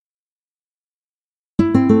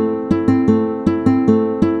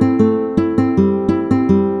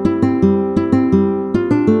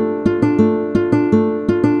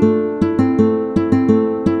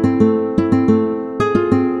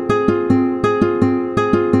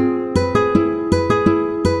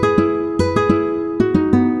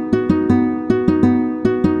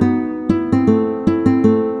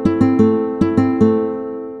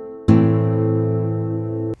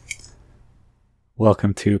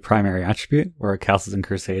Welcome to Primary Attribute, or Castles and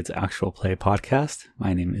Crusades actual play podcast.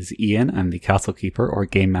 My name is Ian. I'm the Castle Keeper, or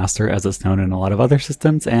Game Master as it's known in a lot of other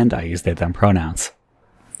systems, and I use they, them pronouns.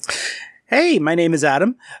 Hey, my name is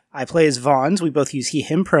Adam. I play as Vons. We both use he,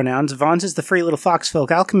 him pronouns. Vons is the furry little foxfolk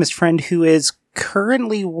alchemist friend who is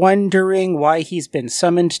currently wondering why he's been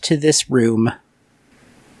summoned to this room.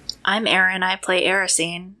 I'm Erin. I play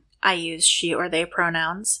Erisine. I use she or they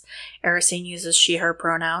pronouns. Erisine uses she, her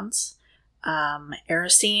pronouns.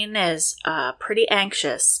 Erisine is pretty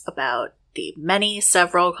anxious about the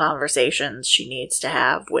several conversations she needs to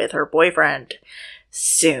have with her boyfriend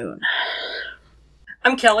soon.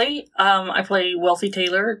 I'm Kelly. I play Wealthy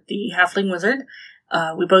Taylor, the halfling wizard.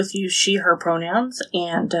 We both use she, her pronouns,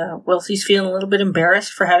 and Wealthy's feeling a little bit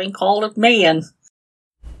embarrassed for having called a man.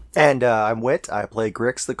 And I'm Wit. I play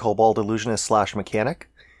Grix, the kobold illusionist / mechanic.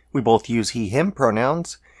 We both use he, him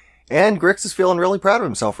pronouns, and Grix is feeling really proud of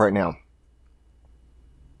himself right now.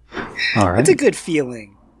 All right. It's a good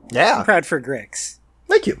feeling. Yeah. I'm proud for Grix.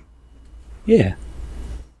 Thank you. Yeah.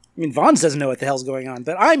 I mean, Vons doesn't know what the hell's going on,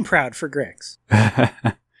 but I'm proud for Grix.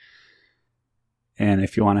 And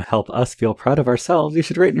if you want to help us feel proud of ourselves, you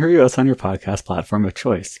should rate and review us on your podcast platform of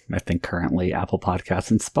choice. I think currently Apple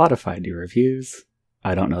Podcasts and Spotify do reviews.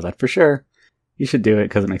 I don't know that for sure. You should do it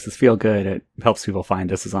because it makes us feel good. It helps people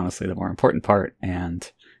find us is honestly the more important part.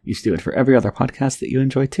 And you should do it for every other podcast that you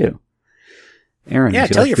enjoy too. Erin, yeah, would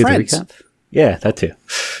you tell like your to do friends. the recap? Yeah, that too.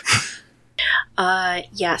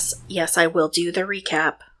 Yes, I will do the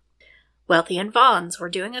recap. Wealthy and Vons were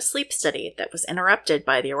doing a sleep study that was interrupted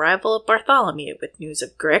by the arrival of Bartholomew with news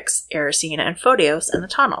of Grix, Erisine, and Photios in the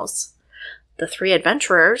tunnels. The three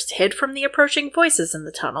adventurers hid from the approaching voices in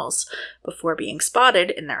the tunnels before being spotted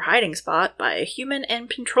in their hiding spot by a human and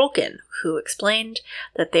Pentrolkin, who explained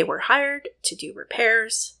that they were hired to do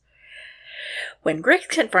repairs. When Grix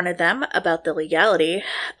confronted them about the legality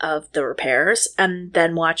of the repairs, and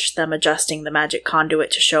then watched them adjusting the magic conduit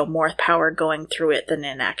to show more power going through it than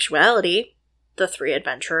in actuality, the three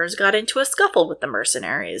adventurers got into a scuffle with the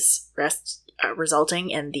mercenaries, resulting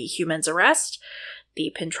in the human's arrest,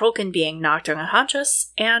 the Pentrolkin being knocked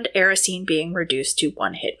unconscious, and Erisine being reduced to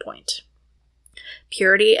 1 hit point.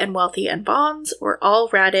 Purity and Wealthy and Vons were all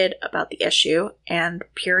ratted about the issue, and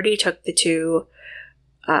Purity took the two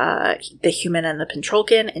the human and the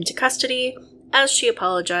Pentrolkin into custody, as she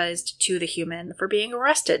apologized to the human for being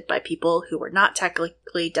arrested by people who were not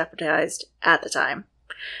technically deputized at the time.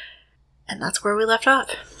 And that's where we left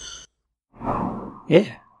off.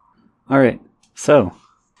 Yeah. Alright, so,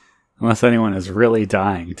 unless anyone is really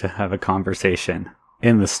dying to have a conversation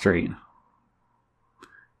in the street,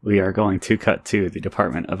 we are going to cut to the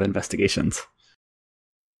Department of Investigations.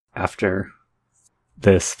 After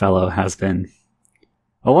this fellow has been...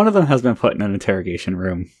 Well, one of them has been put in an interrogation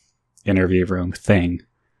room, interview room thing.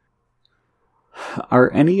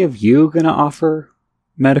 Are any of you going to offer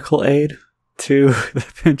medical aid to the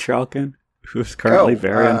Pentrolkin, who's currently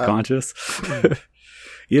very unconscious?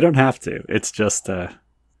 You don't have to. It's just,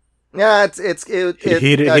 Yeah,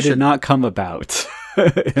 he did not come about in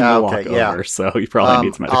the walkover, yeah. so he probably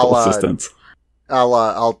needs medical assistance.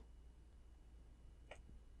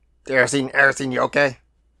 Erisine, you okay?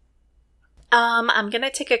 I'm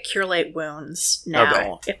gonna take a Cure Light Wounds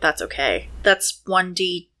now, if that's okay. That's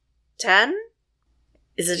 1d10?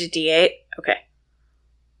 Is it a d8? Okay.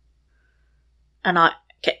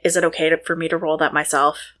 Is it okay for me to roll that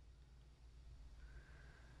myself?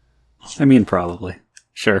 I mean, probably.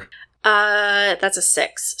 Sure. That's a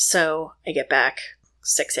 6, so I get back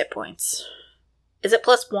 6 hit points. Is it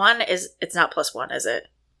 +1? It's not +1, is it?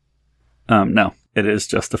 No. It is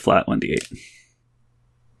just a flat 1d8.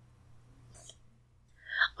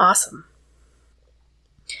 Awesome.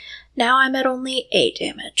 Now I'm at only 8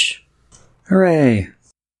 damage. Hooray!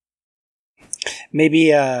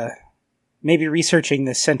 Maybe researching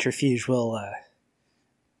this centrifuge will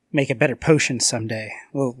make a better potion someday.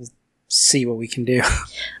 We'll see what we can do.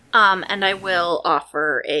 And I will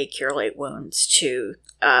offer a Cure Light Wounds to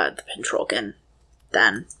the Pentrolkin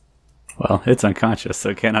then. Well, it's unconscious, so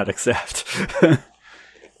it cannot accept.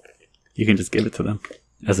 You can just give it to them,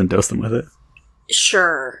 as in dose them with it.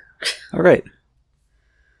 Sure. All right.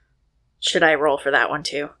 Should I roll for that one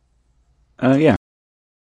too? Yeah.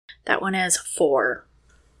 That one is 4.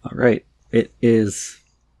 All right. It is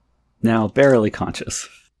now barely conscious.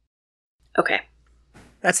 Okay.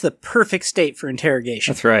 That's the perfect state for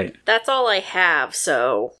interrogation. That's right. That's all I have,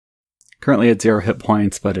 so... Currently at 0 hit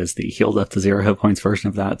points, but is the healed up to 0 hit points version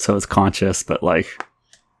of that, so it's conscious, but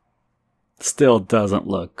still doesn't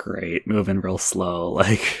look great. Moving real slow,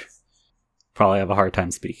 probably have a hard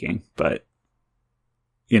time speaking, but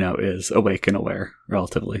is awake and aware,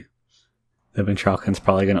 relatively. The Ventralkin's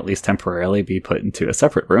probably going to at least temporarily be put into a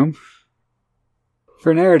separate room.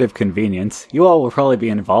 For narrative convenience, you all will probably be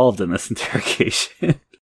involved in this interrogation.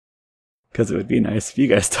 Because it would be nice if you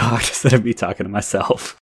guys talked instead of me talking to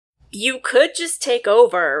myself. You could just take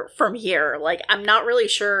over from here. Like, I'm not really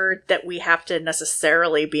sure that we have to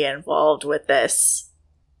necessarily be involved with this,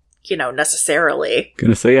 necessarily.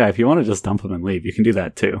 Gonna say, yeah, if you want to just dump them and leave, you can do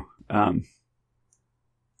that too.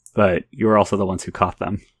 But you are also the ones who caught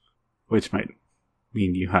them, which might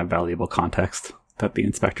mean you have valuable context that the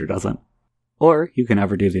inspector doesn't. Or you can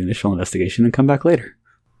never do the initial investigation and come back later.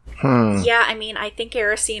 Yeah, I think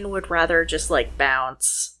Erisine would rather just,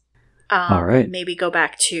 bounce. All right. Maybe go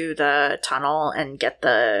back to the tunnel and get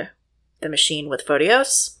the machine with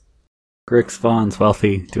Photios. Grix, Vons,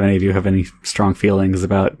 Wealthy, do any of you have any strong feelings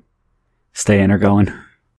about staying or going?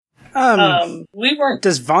 We weren't...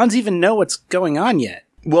 Does Vons even know what's going on yet?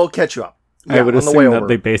 We'll catch you up. I would on the way assume that over.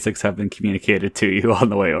 the basics have been communicated to you on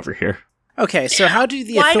the way over here. Okay, so how do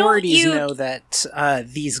the Why don't authorities you- know that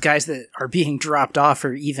these guys that are being dropped off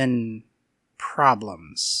are even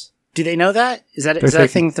problems? Do they know that? Is that a taking-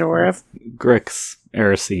 thing that they're aware of? Grix,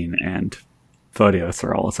 Erisine, and Photios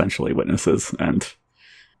are all essentially witnesses, and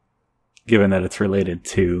given that it's related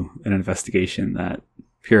to an investigation that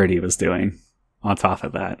Purity was doing, on top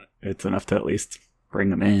of that, it's enough to at least bring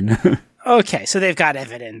them in. Okay, so they've got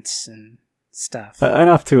evidence and stuff.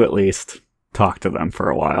 Enough to at least talk to them for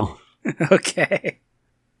a while. Okay.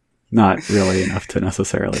 Not really enough to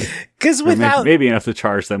necessarily... Because or may- without... maybe enough to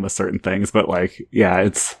charge them with certain things, but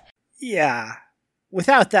it's... Yeah.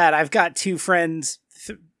 Without that, I've got two friends,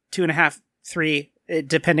 2.5, 3,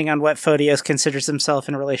 depending on what Photios considers himself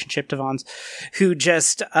in relationship to Vons, who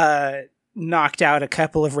just knocked out a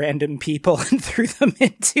couple of random people and threw them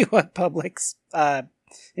into a public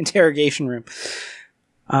interrogation room.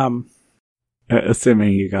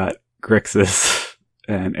 Assuming you got Grix's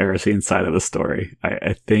and Erisine's side of the story,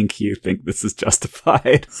 I think you think this is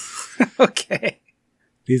justified. Okay.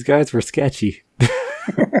 These guys were sketchy. And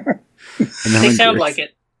then They when sound Grix- like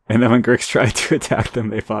it. And then when Grix tried to attack them,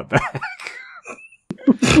 they fought back.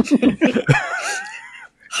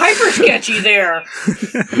 Hyper sketchy there.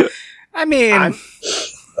 I mean,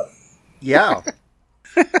 Yeah.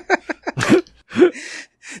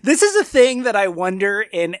 this is a thing that I wonder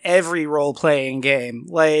in every role-playing game.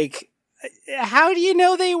 Like, how do you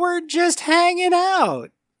know they were just hanging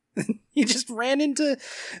out? You just ran into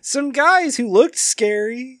some guys who looked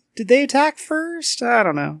scary. Did they attack first? I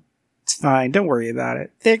don't know. It's fine. Don't worry about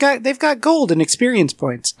it. They've got gold and experience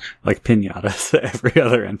points. Like pinatas to every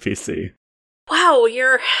other NPC. Wow,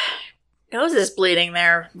 your nose is bleeding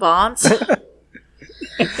there, Vons.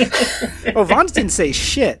 Oh, Vons didn't say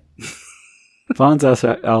shit. Vons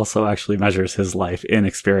also actually measures his life in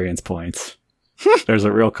experience points. There's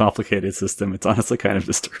a real complicated system. It's honestly kind of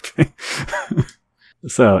disturbing.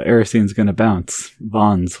 So, Erisine's gonna bounce.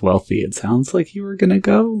 Vons, Wealthy, it sounds like you were gonna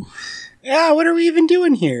go? Yeah, what are we even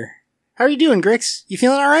doing here? How are you doing, Grix? You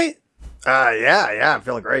feeling all right? Yeah, I'm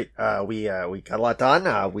feeling great. We got a lot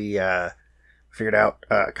done. We figured out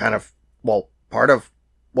part of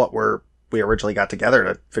what we originally got together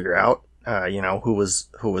to figure out. Who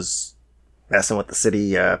was messing with the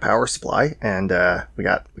city power supply, and we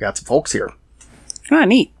got some folks here. Ah,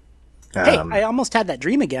 neat. Hey, Um, I almost had that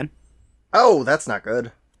dream again. Oh, that's not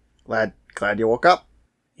good. Glad you woke up.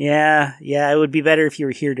 Yeah, it would be better if you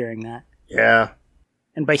were here during that. Yeah.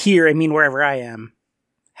 And by here, I mean wherever I am.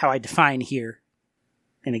 How I define here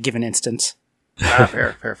in a given instance.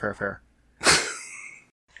 Fair.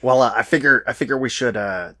 Well, I figure we should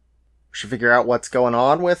figure out what's going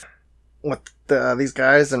on with these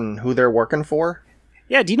guys and who they're working for.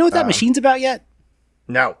 Yeah, do you know what that machine's about yet?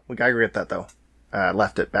 No, we gotta get that though.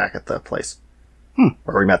 Left it back at the place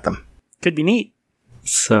where we met them. Could be neat.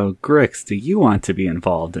 So, Grix, do you want to be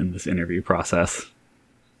involved in this interview process?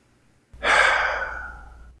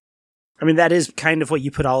 I mean, that is kind of what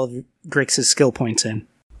you put all of Grix's skill points in.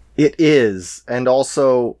 It is, and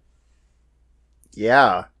also,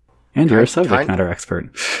 yeah, And you're a Kind- subject kind- matter expert.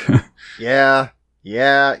 yeah.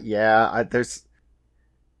 I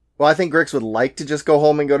think Grix would like to just go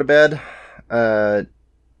home and go to bed. I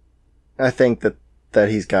think that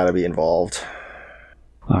he's got to be involved.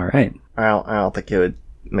 All right. I don't think it would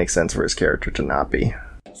make sense for his character to not be.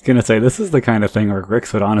 I was gonna say, this is the kind of thing where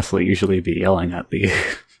Grix would honestly usually be yelling at the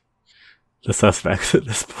the suspects at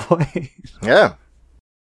this point. Yeah.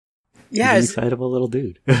 Yeah, He's an excitable little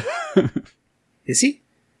dude. is he?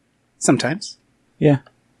 Sometimes. Yeah,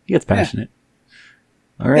 he gets passionate.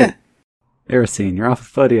 All right. Erisine, you're off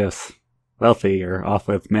with Photios. Wealthy, you're off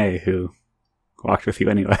with May, who walked with you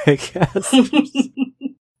anyway, I guess.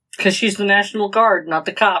 Because she's the National Guard, not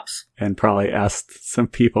the cops. And probably asked some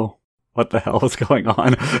people what the hell was going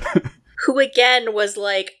on. Who again was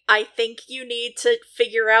like, I think you need to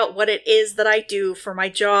figure out what it is that I do for my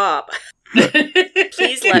job.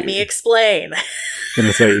 Please let me explain.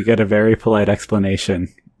 Gonna say, you get a very polite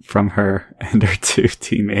explanation from her and her two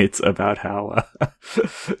teammates about how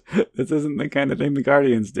this isn't the kind of thing the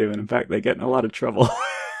Guardians do, and in fact, they get in a lot of trouble.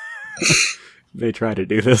 They try to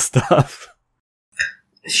do this stuff.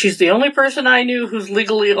 She's the only person I knew who's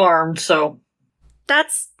legally armed, so...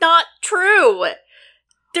 That's not true!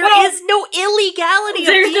 There is no illegality of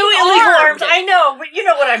There's being no illegal armed! arms, I know, but you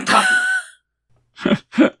know what I'm talking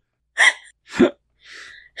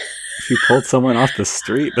If you pulled someone off the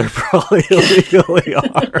street, they're probably illegally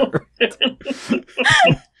armed.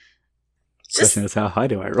 Question is, how high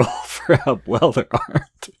do I roll for how well they're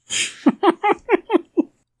armed?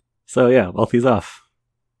 So yeah, Wealthy's off.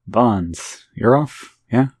 Bonds, you're off?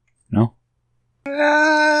 Yeah? No?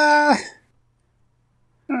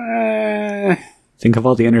 Think of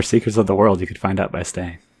all the inner secrets of the world you could find out by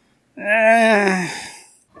staying.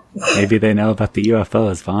 Maybe they know about the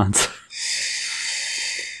UFOs, Bonds.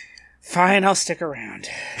 Fine, I'll stick around.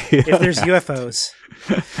 If there's UFOs.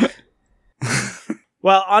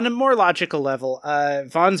 Well, on a more logical level,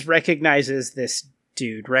 Vons recognizes this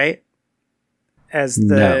dude, right? As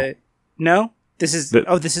the... No? This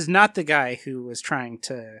is not the guy who was trying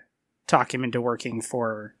to talk him into working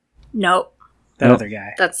for... Nope. That other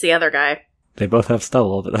guy. That's the other guy. They both have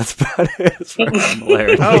stubble, but that's about it as far as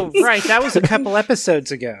similarities. Oh, right. That was a couple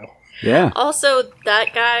episodes ago. Yeah. Also,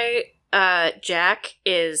 that guy, Jack,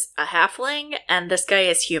 is a halfling, and this guy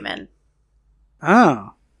is human.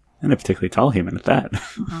 Oh. And a particularly tall human at that.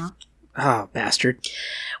 Oh, bastard.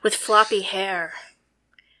 With floppy hair.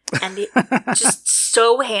 And just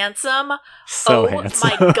so handsome. Handsome.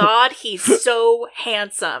 My god, he's so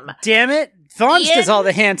handsome. Damn it. Vons does all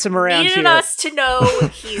the handsome around needed here. us to know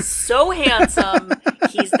he's so handsome.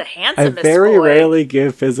 He's the I handsomest very boy. rarely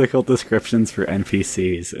give physical descriptions for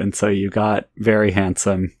NPCs, and so you got very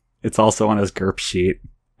handsome. It's also on his GURP sheet,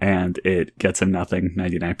 and it gets him nothing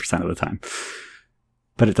 99% of the time.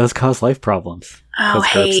 But it does cause life problems. Oh, because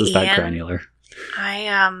hey, GURPS is that Ian. granular.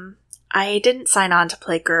 I didn't sign on to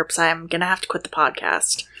play GURPS. I'm gonna have to quit the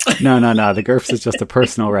podcast. No. The GURPS is just a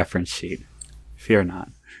personal reference sheet. Fear not.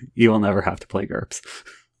 You will never have to play GURPS.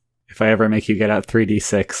 If I ever make you get out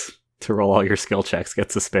 3d6 to roll all your skill checks,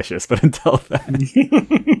 get suspicious, but until then...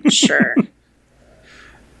 Sure.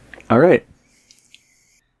 Alright.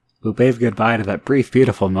 We'll wave goodbye to that brief,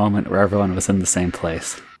 beautiful moment where everyone was in the same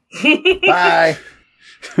place. Bye.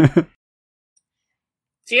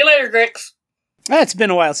 See you later, Grix. It's been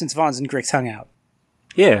a while since Vons and Grix hung out.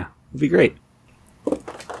 Yeah, it'll be great.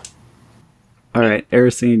 Alright,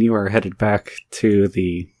 Erisine, you are headed back to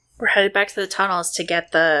the... We're headed back to the tunnels to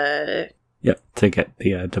get the Yep, to get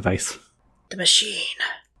the device. machine.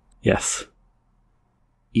 Yes.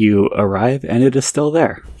 You arrive, and it is still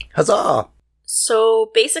there. Huzzah!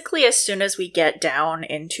 So basically, as soon as we get down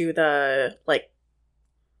into the,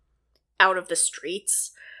 out of the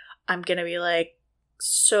streets, I'm gonna be like,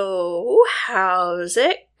 so, how's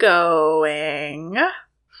it going?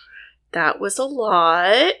 That was a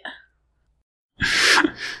lot.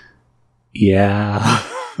 Yeah.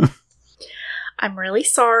 I'm really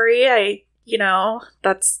sorry.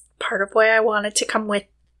 That's part of why I wanted to come with,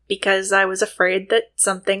 because I was afraid that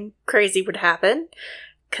something crazy would happen.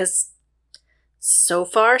 Because so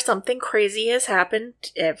far, something crazy has happened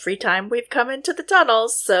every time we've come into the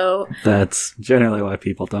tunnels, so... That's generally why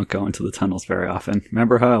people don't go into the tunnels very often.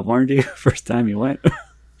 Remember how I warned you first time you went?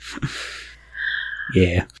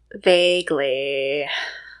 Yeah. Vaguely.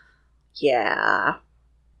 Yeah.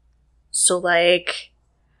 So, I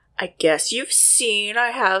guess you've seen I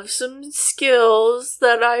have some skills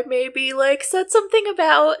that I maybe, said something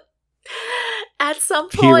about at some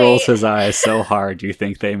point. He rolls his eyes so hard you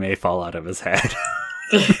think they may fall out of his head.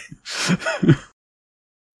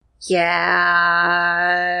 Yeah.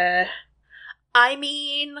 I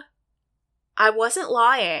mean, I wasn't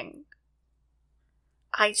lying.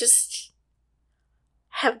 I just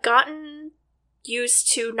have gotten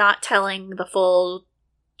used to not telling the full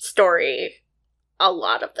story a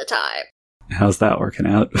lot of the time. How's that working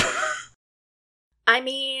out? I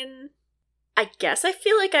mean, I guess I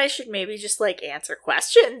feel like I should maybe just, answer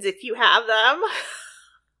questions if you have them.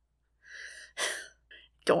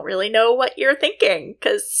 Don't really know what you're thinking,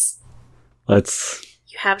 because... Let's...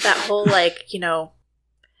 You have that whole,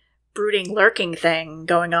 brooding, lurking thing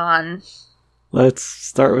going on. Let's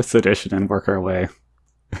start with sedition and work our way.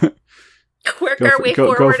 Work our way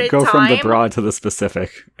forward in go time. from the broad to the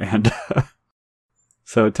specific. And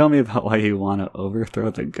so tell me about why you want to overthrow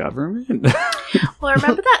the government. Well,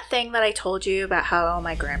 remember that thing that I told you about how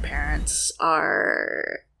my grandparents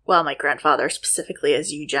are... Well, my grandfather specifically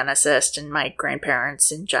is eugenicist, and my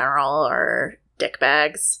grandparents in general are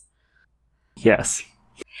dickbags? Yes.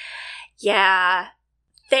 Yeah.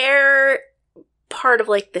 They're part of,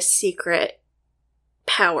 like, the secret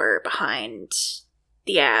power behind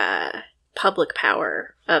the public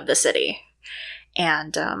power of the city.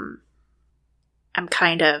 And I'm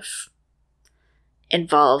kind of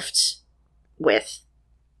involved with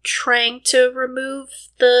trying to remove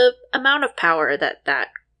the amount of power that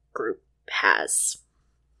group has.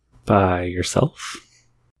 By yourself?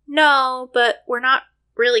 No, but we're not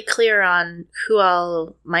really clear on who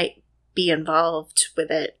all might be involved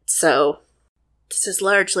with it, so this is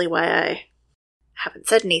largely why I haven't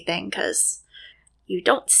said anything, because you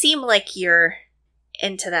don't seem like you're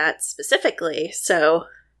into that specifically, so...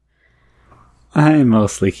 I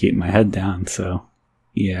mostly keep my head down, so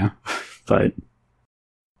yeah. But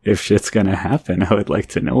if shit's gonna happen, I would like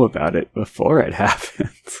to know about it before it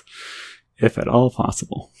happens, if at all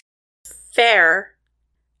possible. Fair.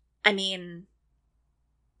 I mean,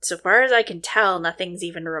 so far as I can tell, nothing's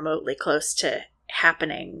even remotely close to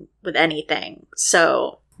happening with anything,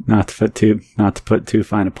 so... Not to put too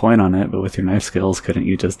fine a point on it, but with your knife skills, couldn't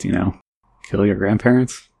you just, kill your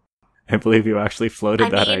grandparents? I believe you actually floated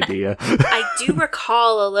that idea. I do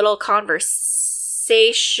recall a little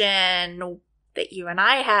conversation that you and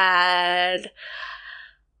I had.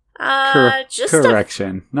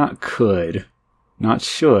 Correction. Not could. Not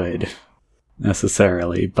should,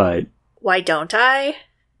 necessarily, but... Why don't I?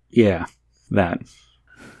 Yeah, that.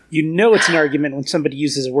 You know it's an argument when somebody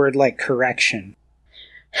uses a word like correction.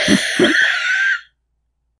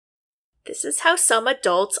 This is how some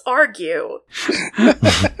adults argue.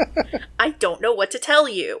 I don't know what to tell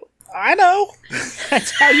you. I know.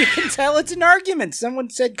 That's how you can tell it's an argument. Someone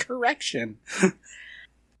said correction.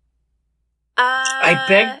 I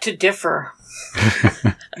beg to differ.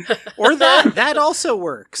 Or that also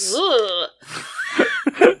works.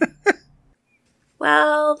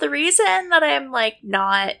 Well, the reason that I'm,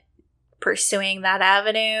 not pursuing that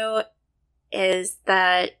avenue is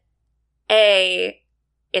that, A,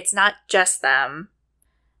 it's not just them,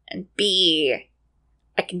 and B,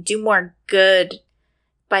 I can do more good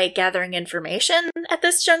by gathering information at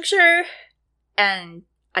this juncture, and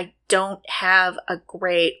I don't have a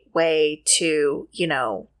great way to,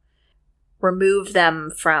 remove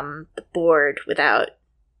them from the board without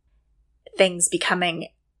things becoming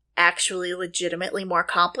actually legitimately more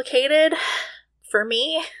complicated for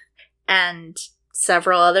me and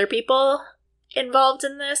several other people involved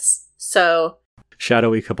in this, so...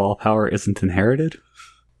 Shadowy Cabal power isn't inherited?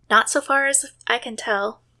 Not so far as I can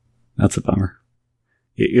tell. That's a bummer.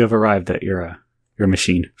 You have arrived at your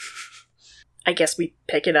machine. I guess we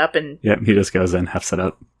pick it up and... Yep, he just goes in, hefts it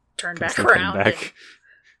up. Turn back around and...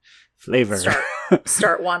 Flavor.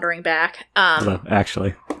 Start wandering back. Hello,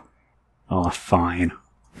 actually. Oh, fine.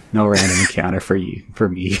 No random encounter for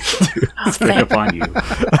me to spring upon you.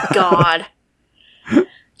 God.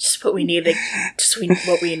 Just what we need.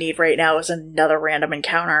 What we need right now is another random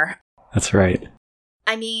encounter. That's right.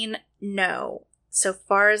 I mean, no. So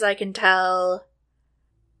far as I can tell,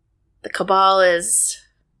 the Cabal is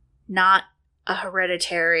not a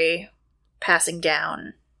hereditary passing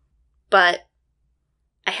down. But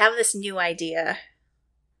I have this new idea,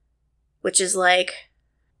 which is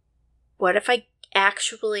what if I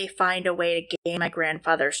actually find a way to gain my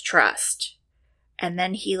grandfather's trust? And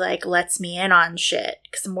then he, lets me in on shit,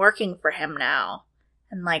 because I'm working for him now.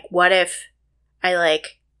 And, what if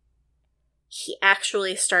he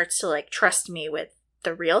actually starts to, trust me with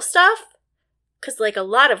the real stuff? Because, a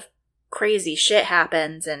lot of crazy shit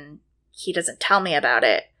happens, and he doesn't tell me about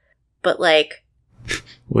it. But,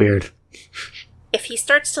 Weird. If he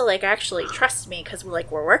starts to, actually trust me, because, we're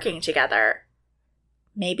working together,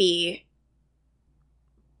 maybe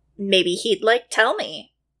he'd, tell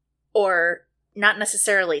me. Or... not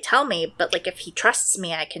necessarily tell me, but, if he trusts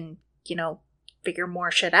me, I can, figure more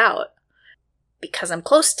shit out. Because I'm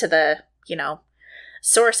close to the,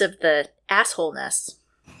 source of the assholeness.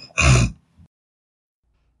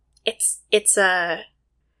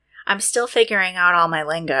 I'm still figuring out all my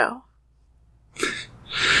lingo.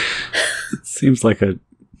 It seems like a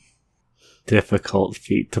difficult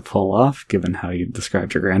feat to pull off, given how you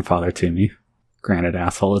described your grandfather to me. Granted,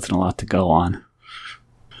 asshole isn't a lot to go on.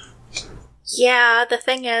 Yeah, the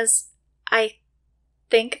thing is, I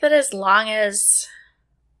think that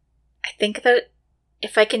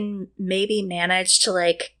if I can maybe manage to,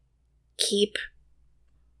 keep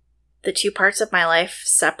the two parts of my life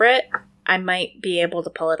separate, I might be able to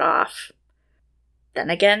pull it off. Then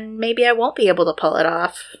again, maybe I won't be able to pull it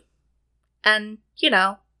off. And,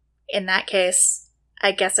 in that case,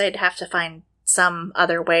 I guess I'd have to find some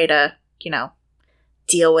other way to,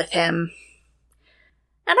 deal with him.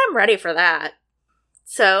 And I'm ready for that.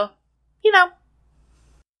 So,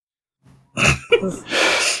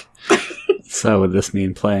 So would this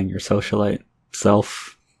mean playing your socialite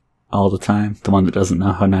self all the time? The one that doesn't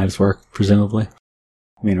know how knives work, presumably?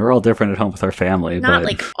 I mean, we're all different at home with our family, not but...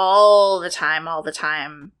 like all the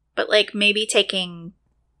time, but like maybe taking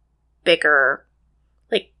bigger,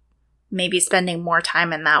 like maybe spending more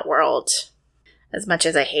time in that world, as much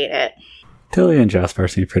as I hate it. Tilly and Jasper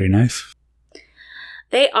seem pretty nice.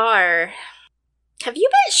 They are. Have you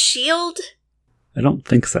met S.H.I.E.L.D.? I don't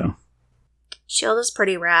think so. S.H.I.E.L.D. is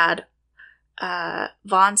pretty rad.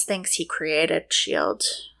 Vons thinks he created S.H.I.E.L.D.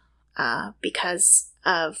 Because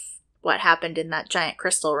of what happened in that giant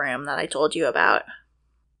crystal room that I told you about.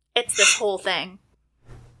 It's this whole thing.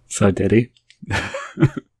 So did he? Do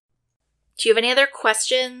you have any other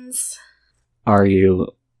questions? Are you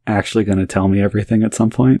actually going to tell me everything at some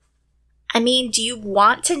point? I mean, do you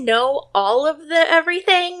want to know all of the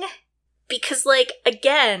everything? Because,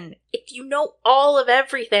 again, if you know all of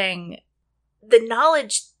everything, the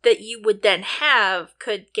knowledge that you would then have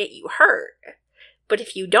could get you hurt. But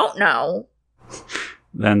if you don't know...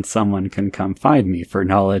 Then someone can come find me for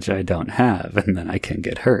knowledge I don't have, and then I can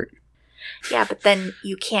get hurt. Yeah, but then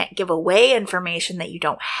you can't give away information that you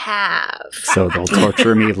don't have. So they'll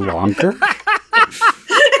torture me longer?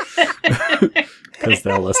 Because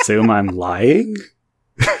they'll assume I'm lying?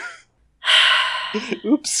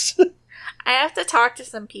 Oops. I have to talk to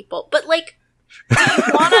some people. But, do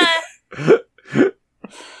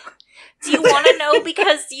you want to know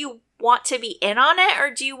because you want to be in on it,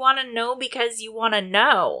 or do you want to know because you want to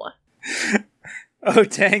know? Oh,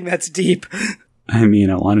 dang, that's deep. I mean,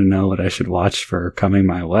 I want to know what I should watch for coming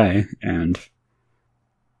my way, and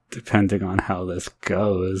depending on how this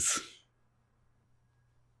goes,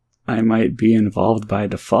 I might be involved by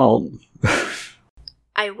default.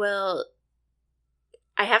 I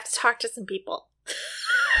have to talk to some people.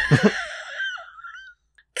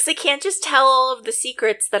 Because I can't just tell all of the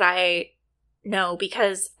secrets that I know,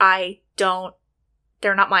 because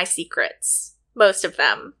they're not my secrets. Most of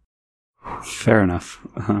them. Fair enough.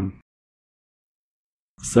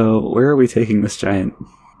 So, where are we taking this giant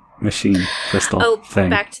machine crystal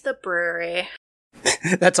thing? Back to the brewery.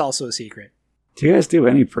 That's also a secret. Do you guys do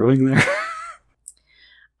any brewing there?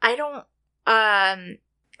 I don't,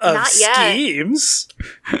 Of not yet. schemes?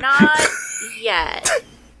 Not yet.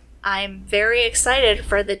 I'm very excited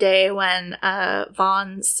for the day when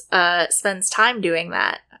Vons spends time doing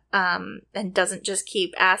that, and doesn't just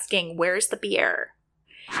keep asking, "Where's the beer?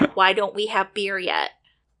 Why don't we have beer yet?"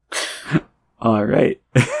 All right.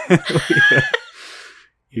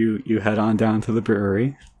 You head on down to the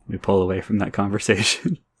brewery. We pull away from that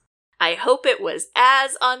conversation. I hope it was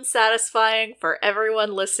as unsatisfying for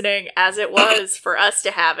everyone listening as it was for us to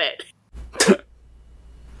have it.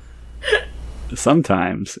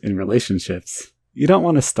 Sometimes, in relationships, you don't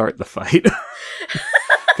want to start the fight.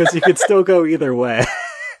 Because you could still go either way.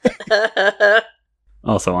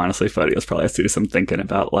 Also, honestly, Fodios probably has to do some thinking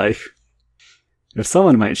about life. If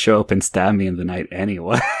someone might show up and stab me in the night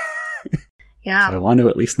anyway. Yeah. So I want to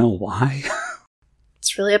at least know why.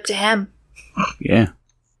 It's really up to him. Yeah.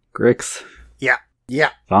 Grix. Yeah.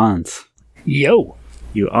 Vons. Yo.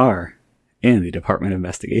 You are in the Department of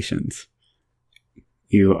Investigations.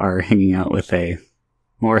 You are hanging out with a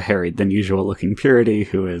more harried than usual looking Purity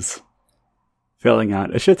who is filling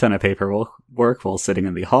out a shit ton of paperwork while sitting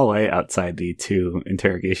in the hallway outside the 2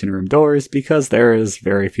 interrogation room doors because there are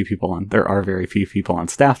very few people on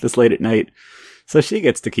staff this late at night. So she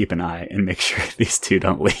gets to keep an eye and make sure these 2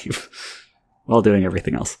 don't leave while doing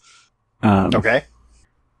everything else. Okay.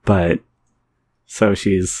 But so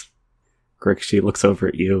she looks over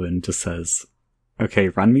at you and just says, "Okay,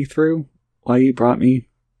 run me through why you brought me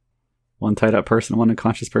one tied up person, one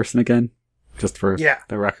unconscious person again, just for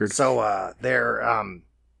the record." So they're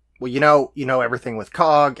well, you know everything with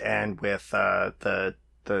COG and with the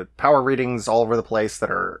power readings all over the place that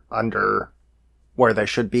are under where they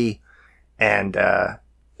should be, and that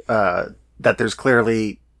there's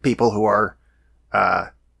clearly people who are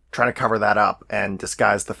trying to cover that up and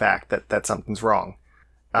disguise the fact that something's wrong.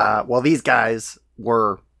 Well, these guys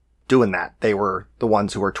were doing that. They were the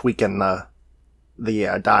ones who were tweaking the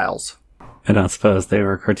dials. I don't suppose they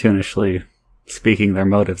were cartoonishly speaking their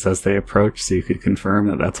motives as they approached, so you could confirm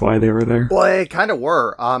that that's why they were there? Well, they kind of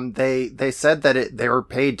were. They said that they were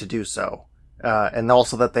paid to do so, and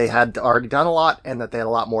also that they had already done a lot and that they had a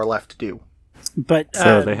lot more left to do. But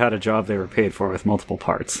So they had a job they were paid for with multiple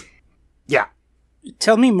parts. Yeah,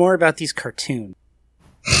 tell me more about these cartoons.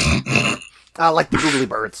 like the googly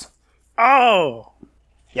birds. Oh!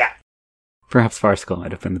 Yeah. Perhaps farcical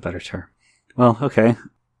might have been the better term. Well, okay.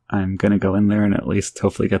 I'm going to go in there and at least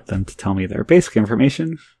hopefully get them to tell me their basic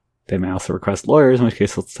information. They may also request lawyers, in which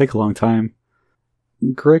case it'll take a long time.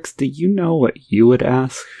 Grix, do you know what you would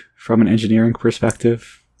ask from an engineering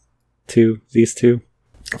perspective to these two?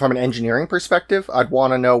 From an engineering perspective, I'd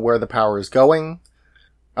want to know where the power is going.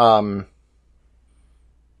 I'd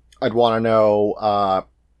want to know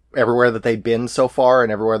everywhere that they'd been so far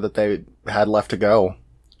and everywhere that they had left to go.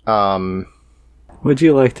 Would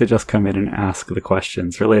you like to just come in and ask the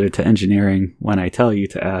questions related to engineering when I tell you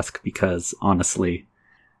to ask? Because, honestly,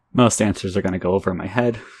 most answers are going to go over my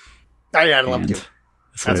head. Oh, yeah, I'd love to.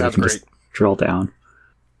 So that sounds can great. just drill down.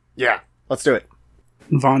 Yeah, let's do it.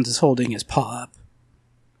 Vons is holding his paw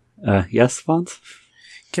up. Yes, Font?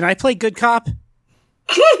 Can I play good cop?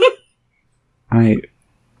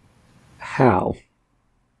 How?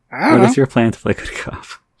 I don't What know. is your plan to play good cop?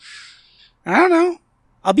 I don't know.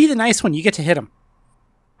 I'll be the nice one. You get to hit him.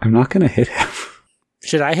 I'm not going to hit him.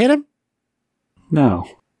 Should I hit him? No.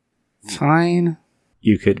 Fine.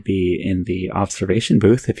 You could be in the observation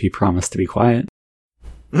booth if you promise to be quiet.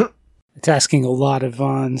 It's asking a lot of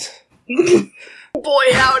Vons. Boy,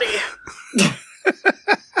 howdy.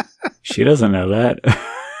 She doesn't know that.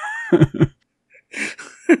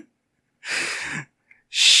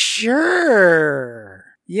 Sure.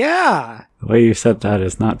 Yeah. The way you said that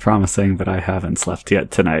is not promising, but I haven't slept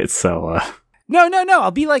yet tonight, so No.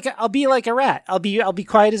 I'll be like a rat. I'll be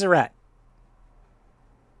quiet as a rat.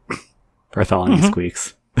 Bartholomew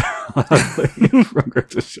squeaks from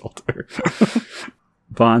Grix's shoulder.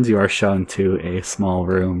 Bonds, you are shown to a small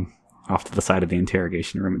room off to the side of the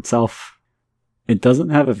interrogation room itself. It doesn't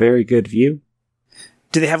have a very good view.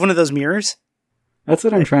 Do they have one of those mirrors? That's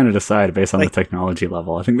what I'm trying to decide based on Like- the technology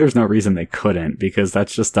level. I think there's no reason they couldn't, because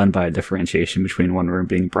that's just done by a differentiation between one room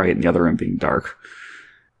being bright and the other room being dark.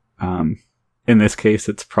 In this case,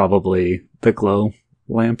 it's probably the glow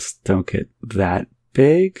lamps don't get that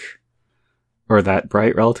big, or that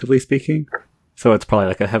bright, relatively speaking. So it's probably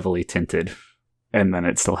like a heavily tinted, and then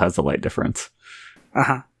it still has the light difference.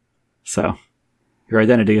 Uh-huh. So your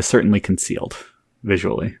identity is certainly concealed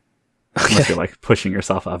visually. Unless you're like pushing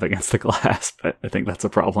yourself up against the glass, but I think that's a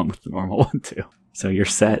problem with the normal one too. So you're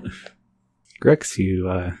set. Grix,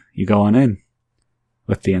 you go on in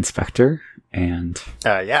with the inspector, and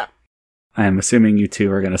Yeah. I'm assuming you two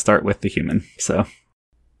are going to start with the human. So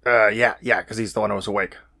Yeah, because he's the one who was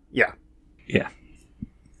awake. Yeah. yeah,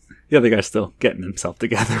 the other guy's still getting himself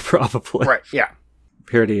together, probably. Right, yeah.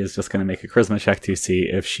 Purity is just going to make a charisma check to see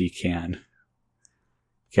if she can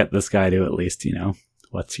get this guy to at least,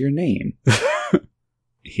 what's your name?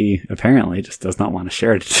 He apparently just does not want to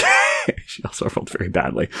share it today. She also rolled very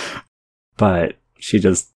badly. But she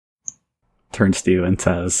just turns to you and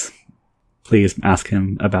says, please ask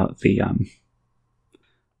him about the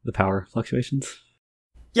power fluctuations.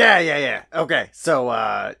 Yeah. Okay, so,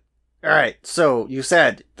 alright, so you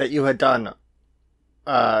said that you had done,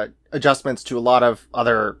 adjustments to a lot of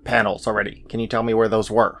other panels already. Can you tell me where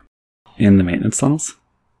those were? In the maintenance tunnels?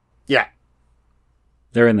 Yeah.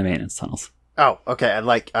 They're in the maintenance tunnels. Oh, okay, and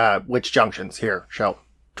like, which junctions? Here,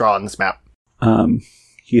 draw on this map.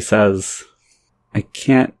 He says, I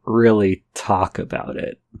can't really talk about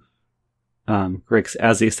it. Grix,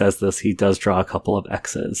 as he says this, he does draw a couple of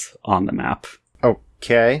X's on the map.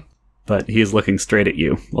 Okay. But he's looking straight at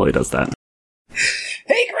you while he does that.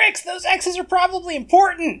 Hey, Grix, those X's are probably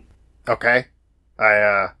important. Okay.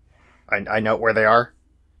 I note where they are.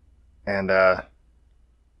 And,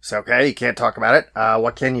 it's okay, you can't talk about it.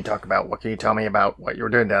 What can you talk about? What can you tell me about what you were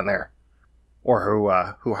doing down there?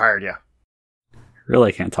 Or who hired you?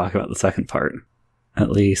 Really can't talk about the second part. At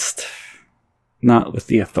least, not with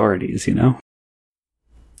the authorities,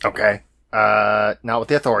 Okay. Not with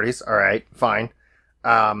the authorities. Alright, fine.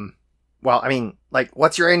 Well, I mean, like,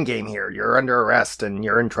 what's your end game here? You're under arrest and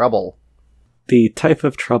you're in trouble. The type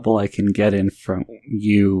of trouble I can get in from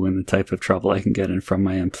you and the type of trouble I can get in from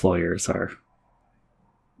my employers are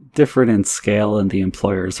different in scale, and the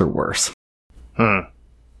employers are worse.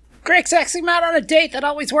 Grix, ask him out on a date. That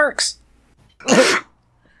always works. No.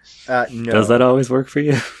 Does that always work for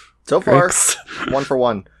you? So far, Grix? 1 for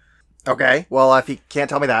 1. Okay, well, if you can't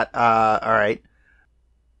tell me that, alright.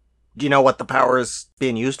 Do you know what the power is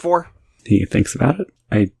being used for? He thinks about it.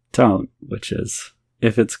 I don't, which is,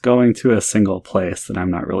 if it's going to a single place, then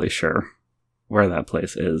I'm not really sure where that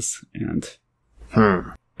place is, and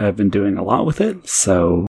I've been doing a lot with it,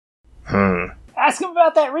 so... Ask him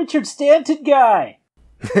about that Richard Stanton guy!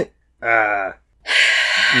 No,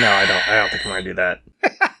 I don't think I'm gonna do that.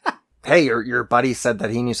 Hey, your buddy said that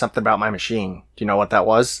he knew something about my machine. Do you know what that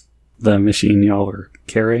was? The machine y'all were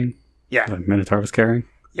carrying? Yeah. The Minotaur was carrying?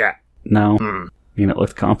 Yeah. No. I mean, it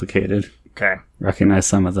looked complicated. Okay. Recognize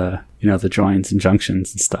some of the, the joins and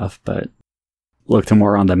junctions and stuff, but looked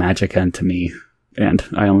more on the magic end to me, and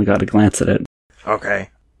I only got a glance at it. Okay.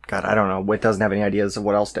 God, I don't know. Wit doesn't have any ideas of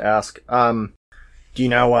what else to ask. Do you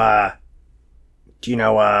know a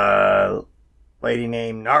lady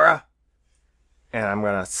named Nara? And I'm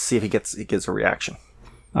gonna see if he gives a reaction.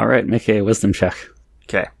 All right, make a wisdom check.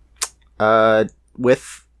 Okay.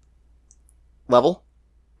 With level?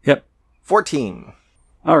 Yep. 14.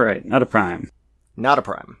 All right, not a prime. Not a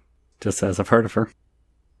prime. Just says I've heard of her.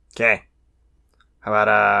 Okay. How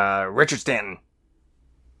about Richard Stanton?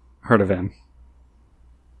 Heard of him.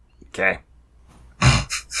 Okay. I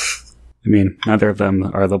mean, neither of them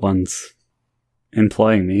are the ones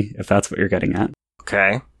employing me, if that's what you're getting at.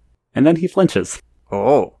 Okay. And then he flinches.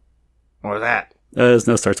 Oh. What was that? His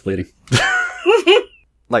nose starts bleeding.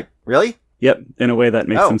 Like, really? Yep, in a way that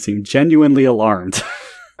makes him seem genuinely alarmed.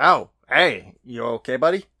 Oh, hey, you okay,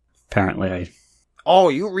 buddy? Apparently I Oh,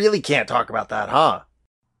 you really can't talk about that, huh?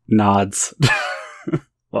 nods.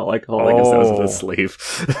 Well, like holding his nose to his sleeve.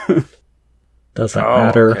 Doesn't Oh,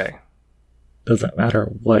 matter. okay. Doesn't matter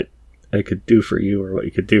what I could do for you or what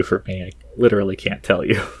you could do for me. I literally can't tell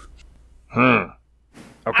you. Okay.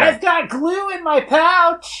 I've got glue in my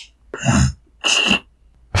pouch!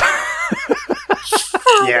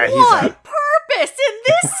 Yeah, he's What purpose in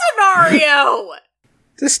this scenario?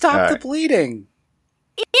 To stop the Alright. bleeding.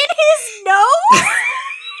 In his nose?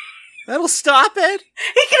 That'll stop it.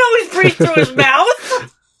 He can always breathe through his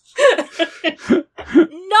mouth.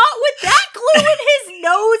 Not with that glue in his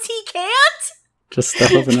nose, he can't? Just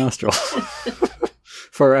stuff up a nostril.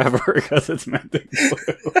 Forever, because it's mending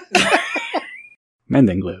glue.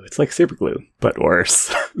 Mending glue. It's like super glue, but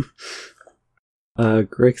worse.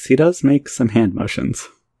 Grix, he does make some hand motions.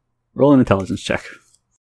 Roll an intelligence check.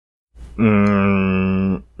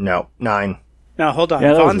 No. 9. Now, hold on.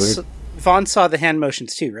 Yeah, that was Vaughn saw the hand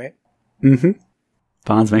motions too, right? Mm-hmm.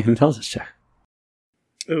 Vaughn's making an intelligence check.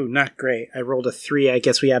 Ooh, not great. I rolled a 3. I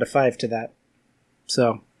guess we add a 5 to that.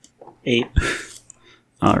 So, 8.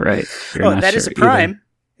 All right. You're Oh, not that is sure a prime.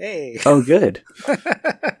 either. Hey. Oh, good.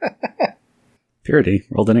 Purity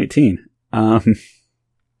rolled an 18.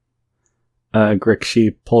 Grix,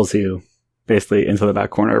 she pulls you basically into the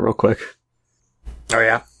back corner real quick. Oh,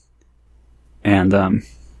 yeah? And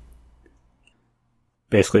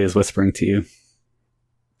basically is whispering to you,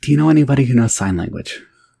 do you know anybody who knows sign language?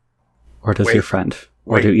 Or does Wait. your friend?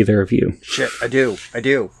 Or Wait. do either of you? Shit, I do.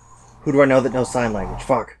 Who do I know that knows sign language?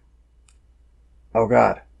 Fuck. Oh,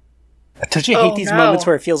 God. Don't you hate these moments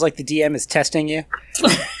where it feels like the DM is testing you?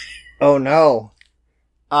 Oh, no.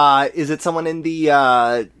 Is it someone in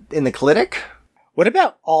the clinic? What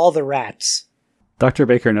about all the rats? Dr.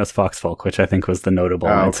 Baker knows Foxfolk, which I think was the notable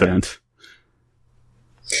Oh, okay. incident.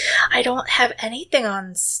 I don't have anything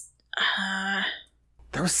on...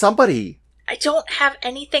 There was somebody. I don't have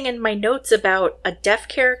anything in my notes about a deaf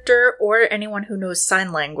character or anyone who knows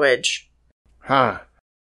sign language. Huh.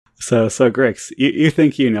 So Grix, you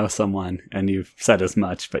think you know someone, and you've said as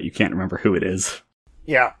much, but you can't remember who it is.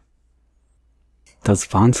 Yeah. Does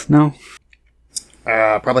Vance know?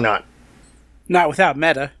 Probably not. Not without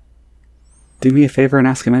meta. Do me a favor and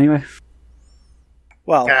ask him anyway.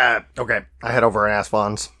 Well, Okay. I head over and ask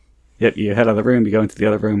Vons. Yep, you head out of the room, you go into the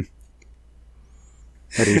other room.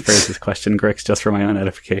 How do you phrase this question, Grix, just for my own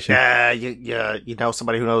edification? You know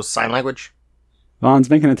somebody who knows sign language? Vaughn's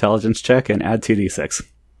make an intelligence check and add 2d6.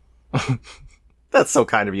 That's so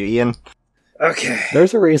kind of you, Ian. okay.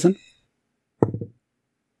 There's a reason.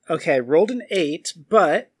 Okay, I rolled an 8,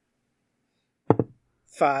 but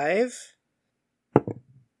 5,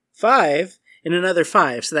 and another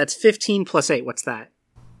 5. So that's 15 plus 8. What's that?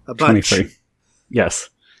 A bunch. 23. Yes.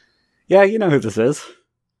 Yeah, you know who this is.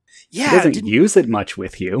 Yeah. He doesn't use it much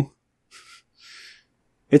with you.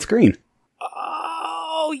 It's Green.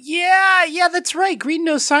 Oh, yeah, that's right. Green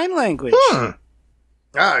knows sign language. Oh,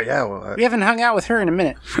 yeah, well... We haven't hung out with her in a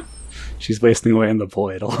minute. She's wasting away in the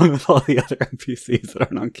void along with all the other NPCs that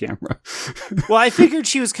aren't on camera. Well, I figured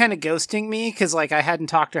she was kind of ghosting me because, like, I hadn't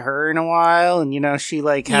talked to her in a while, and she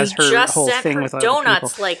like has You her just whole sent thing her with other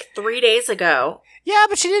donuts people. like 3 days ago. Yeah,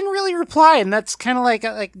 but she didn't really reply, and that's kind of like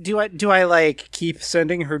do I like keep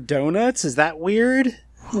sending her donuts? Is that weird?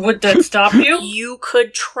 Would that stop you? You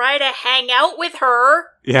could try to hang out with her.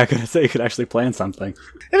 Yeah, I'm gonna say you could actually plan something.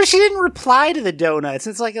 I mean, she didn't reply to the donuts.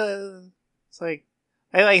 It's like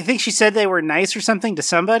I think she said they were nice or something to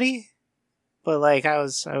somebody, but like I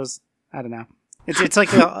don't know. It's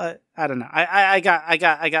like I don't know. I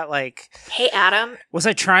got like. Hey, Adam. Was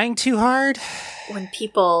I trying too hard? When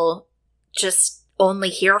people just only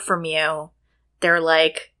hear from you, they're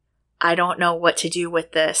like, I don't know what to do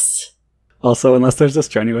with this. Also, unless there's a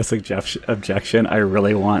strenuous objection, I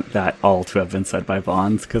really want that all to have been said by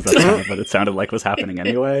Vons, because that's kind of what it sounded like was happening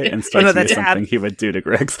anyway, and strikes me as something he would do to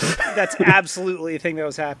Griggs. That's absolutely the thing that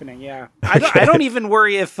was happening, yeah. I don't even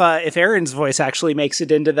worry if Aaron's voice actually makes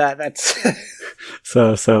it into that. That's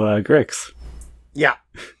So, Griggs. Yeah.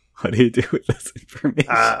 What do you do with this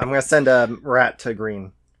information? I'm going to send a rat to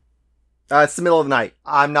Green. It's the middle of the night.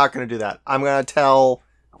 I'm not going to do that. I'm going to tell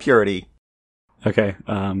Purity. Okay,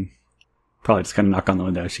 probably just kind of knock on the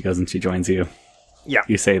window. She goes and she joins you. Yeah.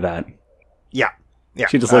 You say that. Yeah.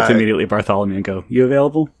 She just looks immediately at Bartholomew and go, you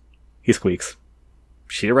available? He squeaks.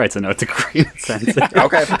 She writes a note to Green and sends it.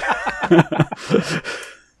 Okay.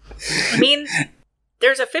 I mean,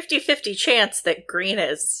 there's a 50-50 chance that Green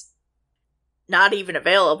is not even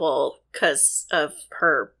available because of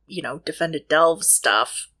her, defended Delve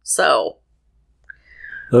stuff. So.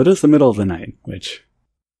 Though it is the middle of the night, which.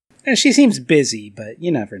 And she seems busy, but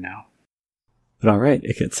you never know. But alright,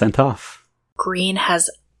 it gets sent off. Green has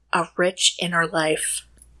a rich inner life.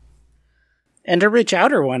 And a rich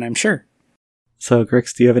outer one, I'm sure. So,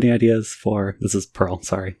 Grix, do you have any ideas for... This is Pearl,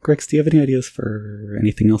 sorry. Grix, do you have any ideas for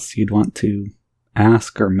anything else you'd want to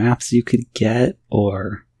ask, or maps you could get,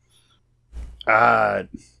 or...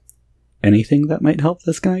 anything that might help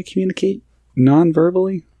this guy communicate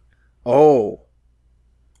non-verbally? Oh.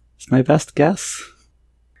 It's my best guess.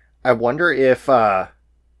 I wonder if,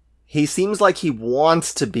 he seems like he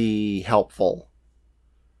wants to be helpful.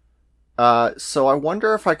 So I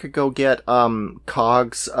wonder if I could go get,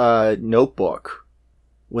 Cog's, notebook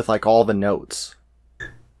with, like, all the notes.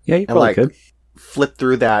 Yeah, you probably could. Flip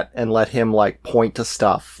through that and let him, like, point to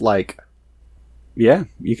stuff, like... Yeah,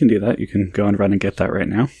 you can do that. You can go and run and get that right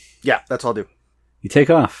now. Yeah, that's all I'll do. You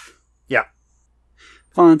take off. Yeah.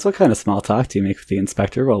 Fonz, what kind of small talk do you make with the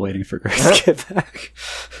inspector while waiting for Grace to get back?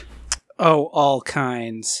 Oh, all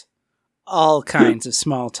kinds. All kinds of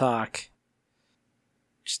small talk.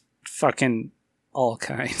 Just fucking all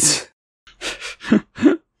kinds.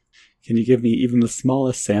 Can you give me even the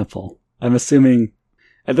smallest sample? I'm assuming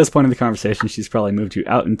at this point in the conversation she's probably moved you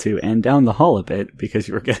out into and down the hall a bit because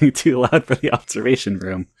you were getting too loud for the observation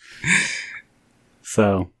room.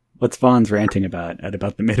 So, what's Vaughn's ranting about at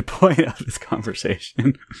about the midpoint of this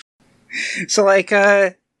conversation? So, like,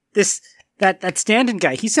 that stand-in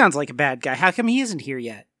guy, he sounds like a bad guy. How come he isn't here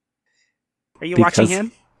yet? Are you watching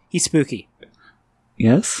him? He's spooky.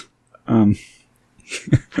 Yes.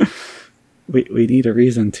 We need a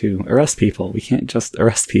reason to arrest people. We can't just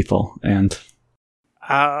arrest people and...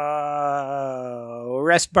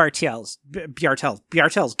 arrest Bartels.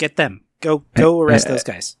 Bartels, get them. Go arrest those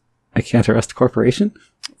guys. I can't arrest a corporation?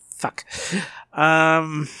 Fuck.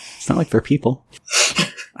 It's not like they're people.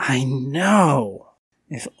 I know.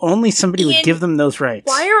 If only somebody would give them those rights.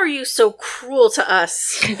 Why are you so cruel to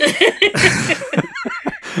us?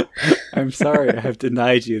 I'm sorry I have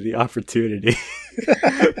denied you the opportunity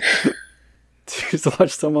to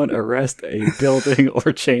watch someone arrest a building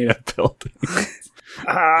or chain of buildings.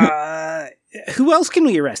 Who else can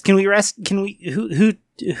we arrest? Who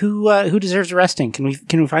deserves arresting? Can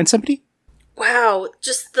we find somebody? Wow,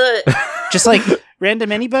 just like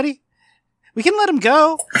random anybody? We can let him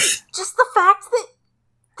go. Just the fact that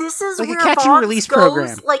this is like where a catch and Vaughn release goes,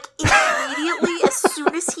 program. like, immediately as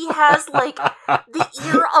soon as he has, like, the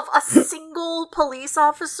ear of a single police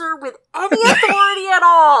officer with any authority at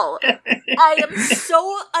all. I am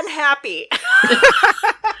so unhappy.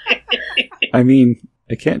 I mean,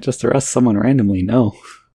 I can't just arrest someone randomly, no.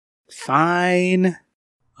 Fine.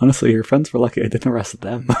 Honestly, your friends were lucky I didn't arrest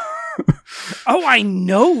them. Oh, I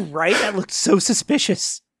know, right? That looked so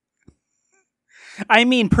suspicious. I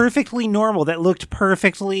mean, perfectly normal. That looked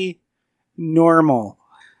perfectly normal.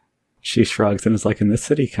 She shrugs and is like, in this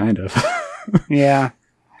city, kind of. Yeah.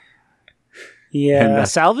 Yeah, And,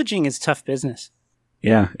 salvaging is tough business.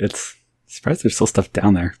 Yeah, it's surprised there's still stuff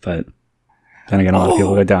down there, but then again, a lot of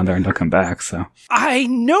people go down there and don't come back, so. I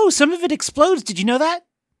know, some of it explodes. Did you know that?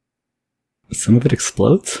 Some of it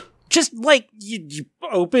explodes? Just like you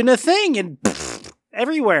open a thing and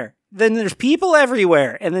everywhere. Then there's people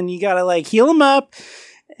everywhere, and then you gotta like heal them up,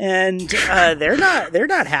 and they're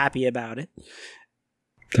not happy about it.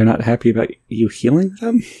 They're not happy about you healing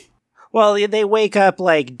them? Well, they wake up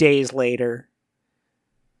like days later.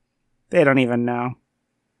 They don't even know.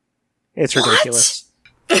 It's ridiculous.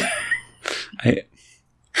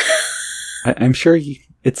 I'm sure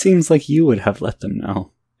it seems like you would have let them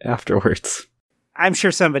know afterwards. I'm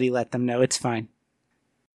sure somebody let them know. It's fine.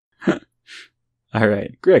 All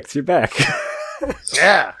right, Grix, you're back.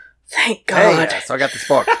 Yeah. Thank God. Hey, so I got this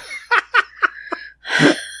book.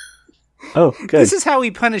 Oh, good. This is how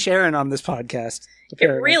we punish Aaron on this podcast. It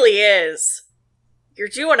apparently. really is. You're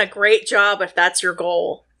doing a great job if that's your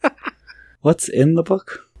goal. What's in the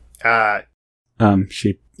book?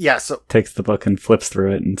 She Yeah, so, takes the book and flips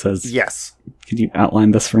through it and says, yes. "Can you outline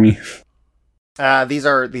this for me?" These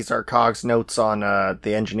are Cog's notes on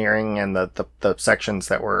the engineering and the sections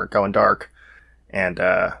that were going dark, and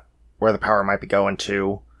where the power might be going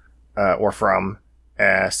to or from.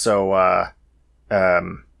 I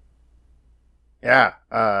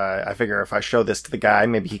figure if I show this to the guy,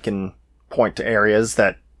 maybe he can point to areas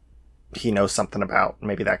that he knows something about.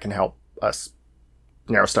 Maybe that can help us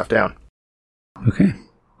narrow stuff down. Okay.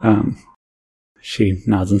 She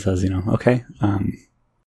nods and says, okay.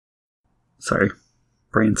 Sorry,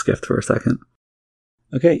 brain skipped for a second.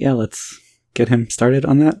 Okay, yeah, let's get him started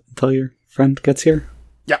on that until your friend gets here.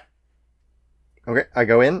 Yeah. Okay, I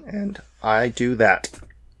go in and I do that.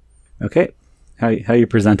 Okay. How you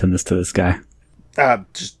presenting this to this guy?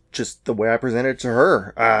 Just the way I presented it to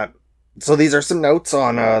her. So these are some notes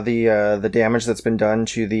on the damage that's been done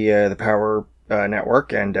to the power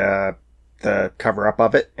network and the cover up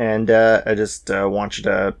of it, and I just want you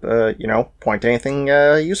to point to anything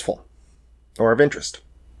useful or of interest.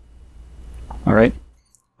 All right.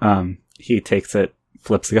 He takes it,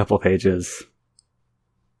 flips a couple pages,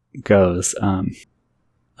 goes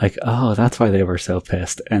like, "Oh, that's why they were so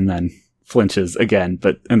pissed," and then flinches again,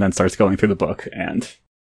 and then starts going through the book and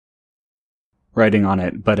writing on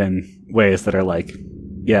it, but in ways that are like,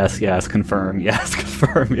 yes, confirm, yes,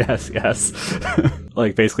 confirm, yes.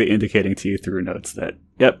 Like basically indicating to you through notes that,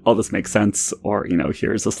 yep, all this makes sense, or,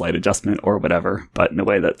 here's a slight adjustment or whatever, but in a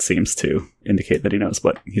way that seems to indicate that he knows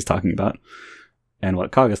what he's talking about and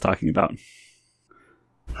what Cog is talking about.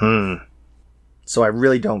 So I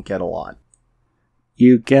really don't get a lot.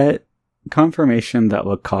 You get confirmation that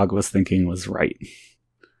what Cog was thinking was right,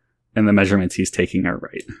 and the measurements he's taking are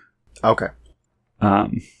right. Okay.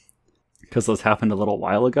 Because those happened a little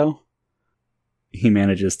while ago. He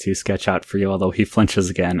manages to sketch out for you, although he flinches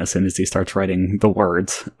again as soon as he starts writing the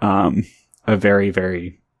words, a very,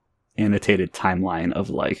 very annotated timeline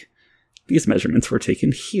of like, these measurements were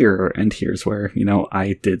taken here, and here's where,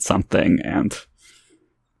 I did something, and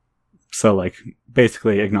so like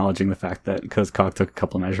basically acknowledging the fact that because Cog took a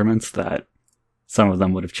couple of measurements, that some of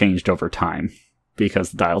them would have changed over time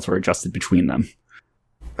because the dials were adjusted between them.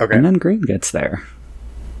 Okay. And then Green gets there.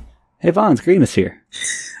 Hey, Vons, Green is here.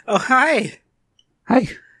 Oh, hi. Hi.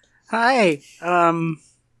 Hi.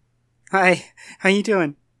 Hi. How you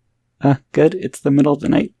doing? Good. It's the middle of the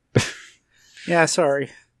night. Yeah, sorry.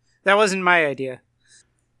 That wasn't my idea.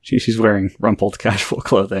 She's wearing rumpled casual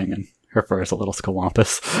clothing, and her fur is a little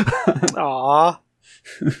scalwampus. Aw.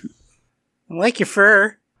 I like your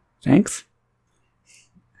fur. Thanks.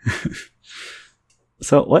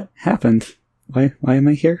 So, what happened? Why am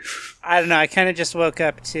I here? I don't know. I kind of just woke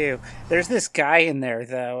up, too. There's this guy in there,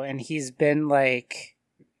 though, and he's been, like,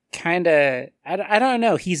 kind of... I don't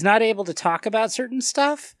know. He's not able to talk about certain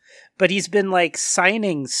stuff, but he's been, like,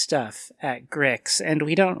 signing stuff at Grix, and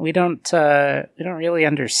we don't really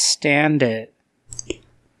understand it.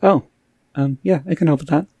 Oh. Yeah, I can help with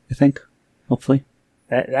that, I think. Hopefully.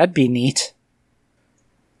 That'd be neat.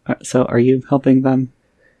 So, are you helping them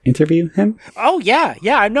interview him? Oh, yeah.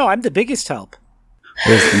 Yeah, no, I'm the biggest help.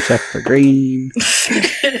 Wisdom check for Green.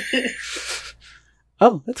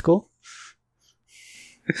 Oh, that's cool.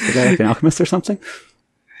 Is that like an alchemist or something?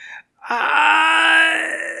 I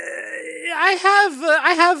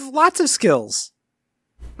have lots of skills.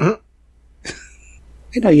 I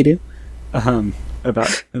know you do.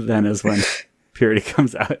 About then is when Purity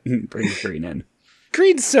comes out and brings Green in.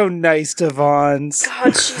 Green's so nice to Vons.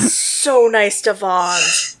 God, she's so nice to Vaughn.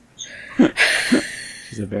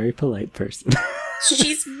 She's a very polite person.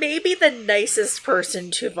 She's maybe the nicest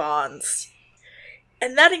person to Vaughn's.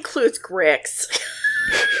 And that includes Grix.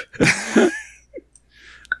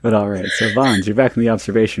 But alright, so Vons, you're back in the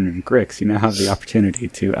observation room. Grix, you now have the opportunity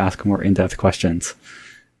to ask more in-depth questions.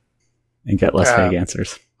 And get less vague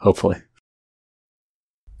answers, hopefully.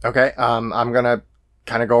 Okay, I'm gonna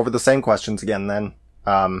kind of go over the same questions again then.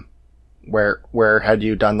 Where had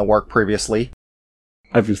you done the work previously?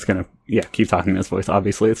 I'm just gonna, keep talking in this voice,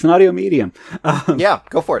 obviously. It's an audio medium. Yeah,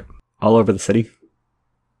 go for it. All over the city.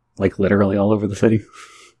 like literally all over the city.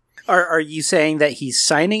 Are you saying that he's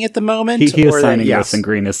signing at the moment? He is or signing that, this, and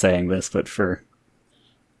Green is saying this, but for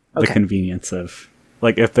the Okay. convenience of,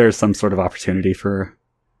 like, if there's some sort of opportunity for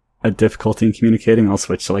a difficulty in communicating, I'll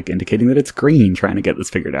switch to, like, indicating that it's Green trying to get this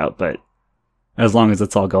figured out, but as long as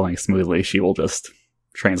it's all going smoothly, she will just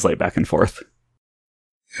translate back and forth.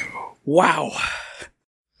 Wow.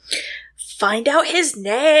 Find out his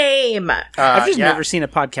name! I've just yeah. never seen a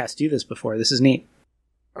podcast do this before. This is neat.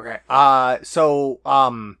 Okay.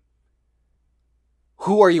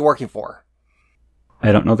 Who are you working for?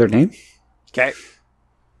 I don't know their name. Okay.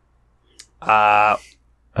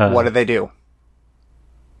 What do they do?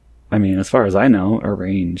 I mean, as far as I know,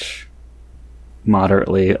 arrange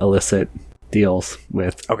moderately illicit deals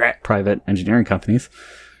with Okay. private engineering companies.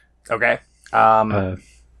 Okay.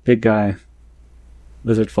 Big guy,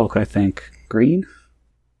 lizard folk, I think. Green?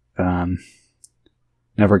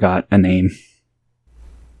 Never got a name.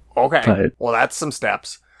 Okay. But- Well, that's some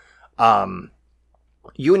steps.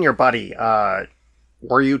 You and your buddy,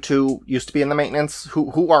 were you two used to be in the maintenance?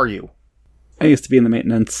 Who are you? I used to be in the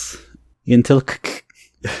maintenance. Yintilk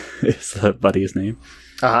is the buddy's name.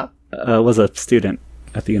 Uh-huh. Was a student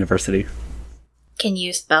at the university. Can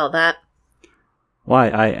you spell that?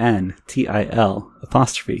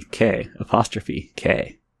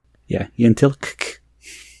 YINTIL_K_K. Yeah, Yintilk.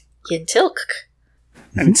 Yintilk.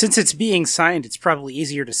 And since it's being signed, it's probably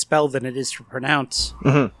easier to spell than it is to pronounce.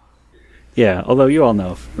 Mm-hmm. Yeah, although you all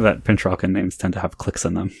know that Pentralkan names tend to have clicks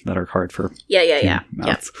in them that are hard for Yeah.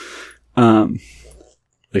 mouths. At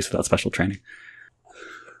least without special training.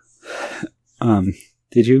 Are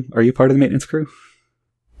you part of the maintenance crew?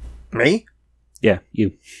 Me? Yeah,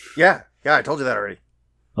 you. Yeah, I told you that already.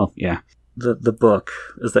 Oh, yeah. The book,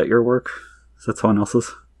 is that your work? Is that someone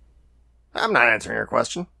else's? I'm not answering your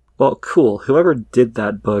question. Well, cool. Whoever did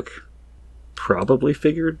that book probably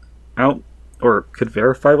figured out or could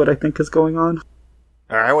verify what I think is going on.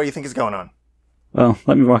 Alright, what do you think is going on? Well,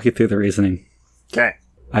 let me walk you through the reasoning. Okay.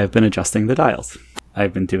 I've been adjusting the dials.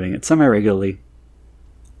 I've been doing it semi-regularly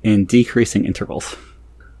in decreasing intervals.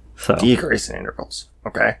 So, Decreasing intervals.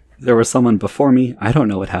 Okay. there was someone before me. I don't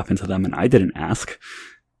know what happened to them, and I didn't ask.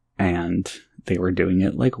 And they were doing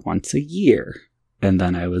it like once a year. And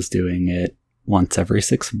then I was doing it once every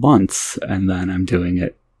 6 months. And then I'm doing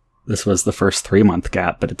it. This was the first 3-month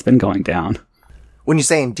gap, but it's been going down. When you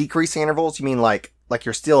say in decreasing intervals, you mean like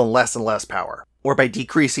you're still in less and less power? Or by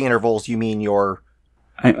decreasing intervals, you mean you're...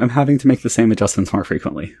 I'm having to make the same adjustments more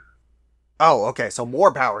frequently. Oh, okay, so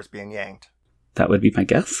more power is being yanked. That would be my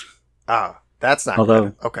guess. Ah, that's not Although-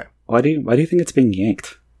 good. Okay. Why do you think it's being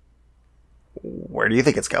yanked? Where do you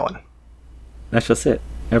think it's going? That's just it.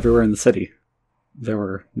 Everywhere in the city. There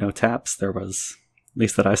were no taps. There was, at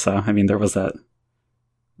least that I saw. I mean, there was that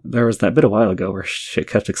bit a while ago where shit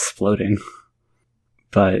kept exploding.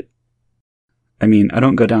 But, I mean, I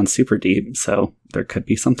don't go down super deep, so there could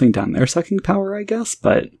be something down there sucking power, I guess,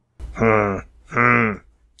 but...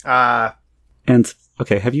 And,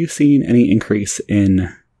 okay, have you seen any increase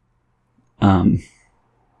in, like,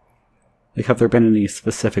 have there been any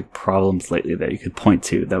specific problems lately that you could point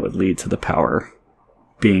to that would lead to the power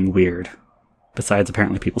being weird, besides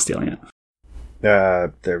apparently people stealing it?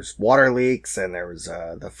 There's water leaks, and there was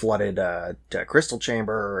the flooded crystal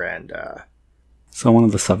chamber, and So one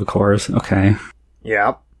of the subcores, okay.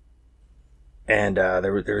 yeah, and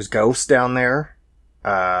there's ghosts down there,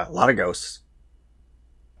 a lot of ghosts.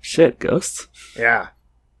 Shit, ghosts? Yeah,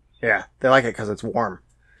 they like it because it's warm.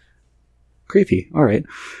 Creepy, alright.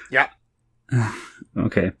 Yeah.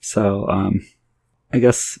 Okay, so, I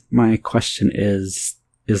guess my question is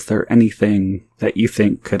there anything that you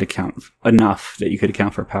think could account enough that you could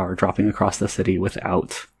account for power dropping across the city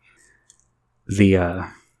without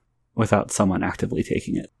without someone actively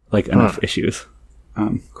taking it? Like, enough issues.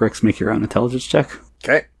 Grix, make your own intelligence check.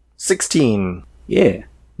 Okay, 16. Yeah,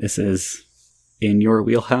 this is in your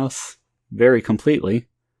wheelhouse very completely.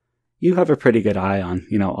 You have a pretty good eye on,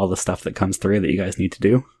 all the stuff that comes through that you guys need to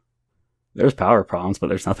do. There's power problems, but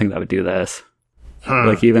there's nothing that would do this.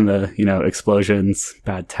 Like, even the, explosions,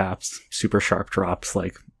 bad taps, super sharp drops,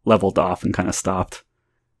 like, leveled off and kind of stopped.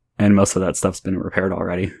 And most of that stuff's been repaired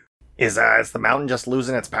already. Is the mountain just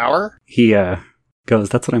losing its power? He, goes,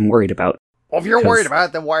 that's what I'm worried about. Well, if you're 'Cause- worried about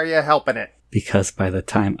it, then why are you helping it? Because by the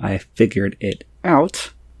time I figured it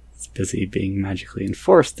out, it's busy being magically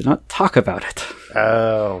enforced to not talk about it.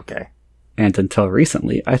 Oh, okay. And until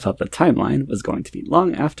recently, I thought the timeline was going to be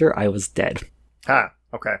long after I was dead. Huh,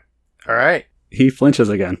 okay. All right. He flinches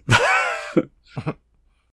again.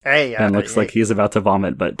 Hey, And looks like he's about to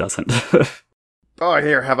vomit, but doesn't. Oh,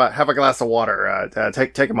 here, have a glass of water.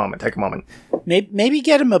 Take a moment. Take a moment. Maybe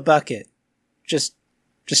get him a bucket, just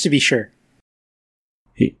to be sure.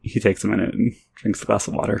 He takes a minute and drinks a glass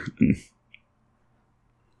of water and,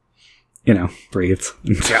 breathes.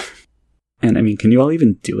 Yeah. And I mean, can you all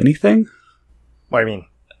even do anything? What do you mean?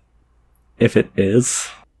 If it is?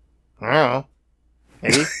 I don't know.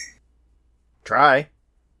 Maybe. Try.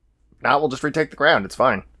 If not, we'll just retake the ground. It's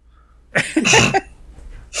fine. The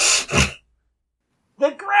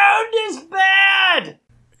ground is bad!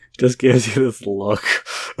 Just gives you this look.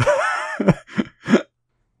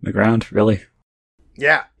 The ground, really?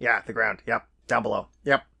 Yeah, the ground. Yep. Down below.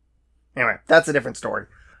 Yep. Anyway, that's a different story.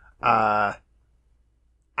 I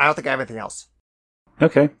don't think I have anything else.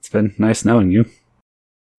 Okay, it's been nice knowing you.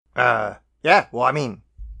 Yeah, well, I mean,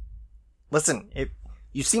 listen,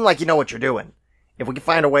 you seem like you know what you're doing. If we can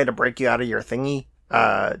find a way to break you out of your thingy,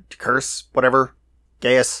 to curse, whatever,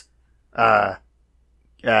 Gaius,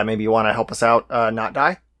 maybe you want to help us out, not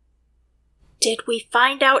die? Did we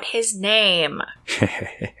find out his name?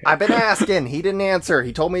 I've been asking. He didn't answer.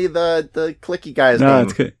 He told me the clicky guy's No, name.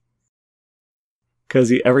 it's good.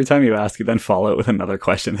 Because every time you ask, you then follow it with another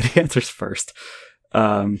question that he answers first.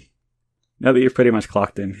 Now that you've pretty much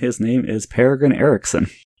clocked in, his name is Peregrine Erickson.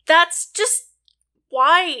 That's just...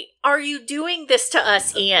 Why are you doing this to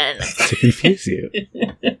us, Ian? To confuse you.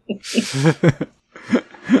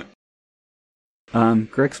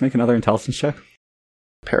 Grix, make another intelligence check.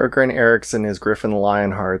 Peregrine Erickson is Griffin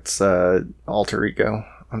Lionheart's alter ego.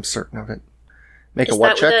 I'm certain of it. Make Is a what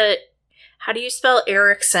that check? with a... How do you spell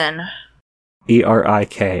Erickson?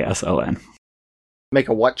 Erikson. Make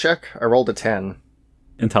a what check? I rolled a 10.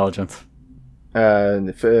 Intelligence.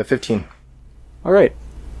 15. All right.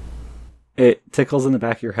 It tickles in the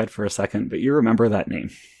back of your head for a second, but you remember that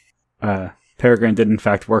name. Peregrine did in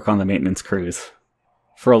fact work on the maintenance crews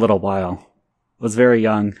for a little while. Was very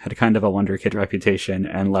young, had kind of a wonder kid reputation,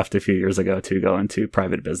 and left a few years ago to go into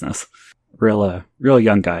private business. Real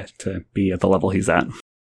young guy to be at the level he's at.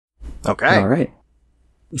 Okay. All right.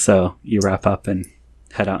 So you wrap up and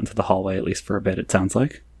head out into the hallway, at least for a bit, it sounds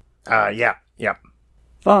like. Yeah.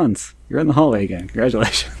 Vons, you're in the hallway again.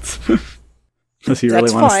 Congratulations. Unless you really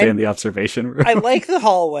That's want to fine. stay in the observation room. I like the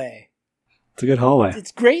hallway. It's a good hallway.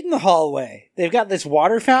 It's great in the hallway. They've got this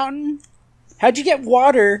water fountain. How'd you get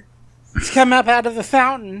water to come up out of the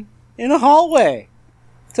fountain in a hallway?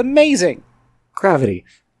 It's amazing. Gravity.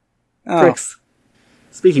 Oh. Grix.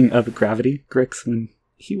 Speaking of gravity, Grix, when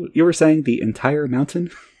you were saying the entire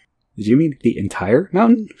mountain, did you mean the entire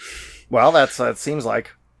mountain? Well, that seems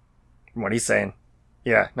like from what he's saying.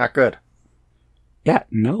 Yeah, not good. Yeah,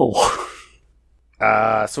 no.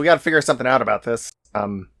 So we got to figure something out about this.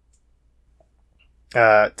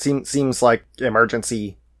 Seems like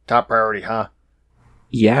emergency top priority, huh?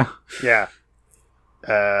 Yeah. Yeah.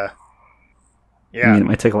 I mean, it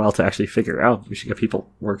might take a while to actually figure out. We should get people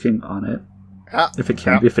working on it. If it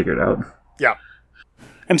can be figured out. Yeah.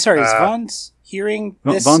 I'm sorry, is Vaughn's hearing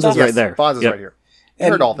No, this Vaughn's stuff? is right there. Vons is Yep. right here. I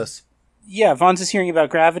And- heard all this. Yeah, Vaughn's is hearing about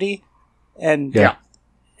gravity and Yeah.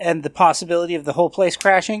 and the possibility of the whole place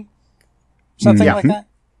crashing. Something Yeah. like that?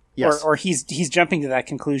 Yes. Or he's jumping to that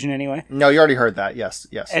conclusion anyway. No, you already heard that. Yes.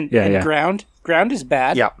 And Yeah. ground is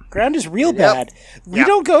bad. Yep. Ground is real Yep. bad. We Yep.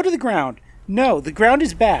 don't go to the ground. No, the ground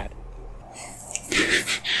is bad.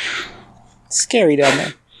 Scary down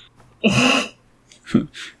there.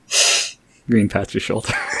 Green pats your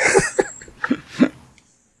shoulder.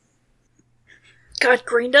 God,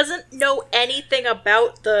 Green doesn't know anything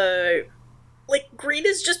about the... Like, Green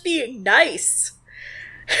is just being nice.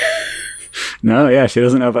 No, yeah, she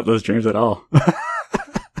doesn't know about those dreams at all.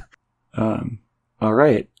 All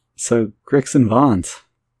right. So, Grix and Vons,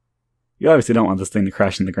 you obviously don't want this thing to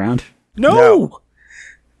crash in the ground. No!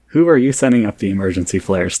 Who are you sending up the emergency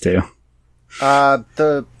flares to?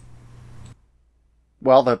 The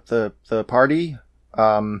party,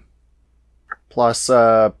 plus,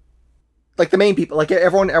 like the main people, like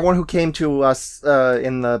everyone who came to us,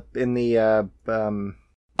 in the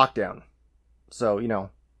lockdown. So,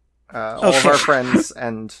 all of our friends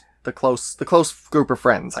and the close group of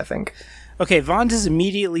friends, I think. Okay, Vons is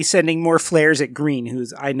immediately sending more flares at Green,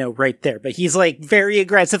 who's, I know, right there. But he's, like, very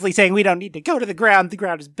aggressively saying, we don't need to go to the ground. The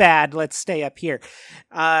ground is bad. Let's stay up here.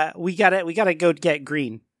 We gotta go get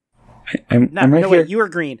Green. I'm right no, here. wait, you are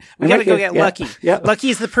Green. We I'm gotta right go here. get Yeah. Lucky. Yeah.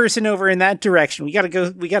 Lucky's the person over in that direction. We gotta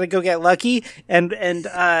go get Lucky and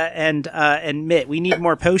Mitt. We need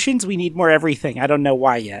more potions. We need more everything. I don't know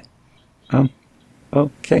why yet.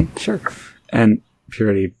 Okay, sure. And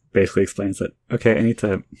Purity basically explains that, okay, I need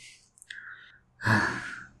to... Alright,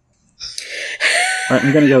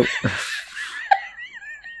 I'm gonna go...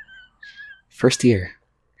 First year.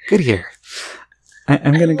 Good year.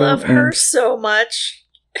 I'm gonna go. I love her so much.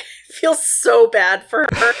 I feel so bad for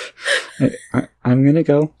her. I'm gonna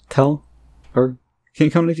go tell, or can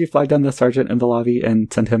you come if you flag down the sergeant in the lobby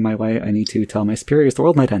and send him my way? I need to tell my superiors the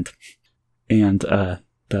world might end. And the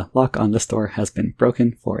lock on this door has been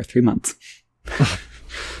broken for 3 months.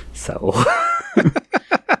 So. It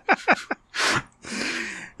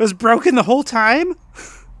was broken the whole time?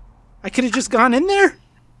 I could have just gone in there?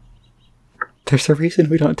 There's a reason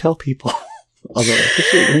we don't tell people. Although I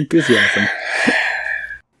appreciate your enthusiasm.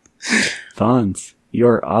 Vons,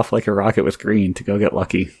 you're off like a rocket with green to go get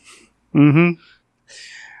lucky. Mm-hmm.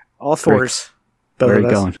 All fours. Where are you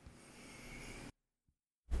going?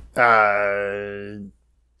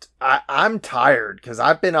 I'm tired because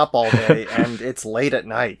I've been up all day and it's late at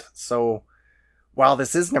night. So while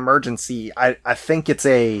this is an emergency, I think it's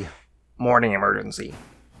a morning emergency.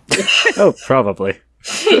 Oh, probably.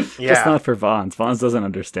 Yeah. Just not for Vons. Vons doesn't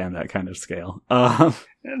understand that kind of scale. No,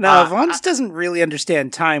 Vons doesn't really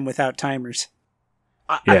understand time without timers.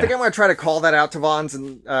 I think I'm going to try to call that out to Vons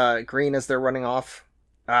and Green as they're running off.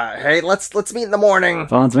 Hey, let's meet in the morning.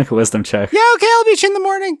 Vons, make a wisdom check. Yeah, okay, I'll meet you in the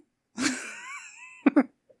morning.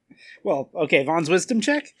 Well, okay, Von's wisdom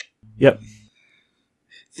check? Yep.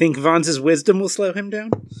 Think Von's wisdom will slow him down?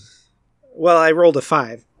 Well, I rolled a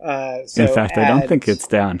 5. So in fact, I don't think it's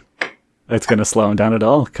down. It's going to slow him down at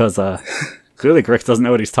all, because clearly Grix doesn't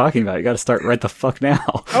know what he's talking about. You got to start right the fuck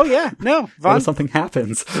now. Oh, yeah, no. What Von, if something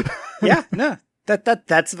happens? yeah, no.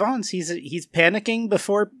 That's Von's. He's panicking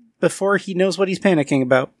before he knows what he's panicking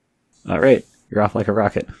about. All right, you're off like a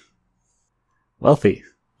rocket. Wealthy.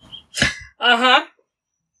 Uh-huh.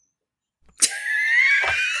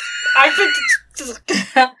 I think...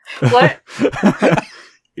 What?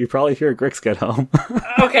 You probably hear Grix get home.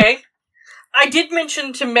 Okay. I did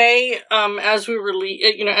mention to May, as we were,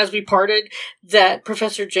 as we parted, that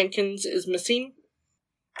Professor Jenkins is missing.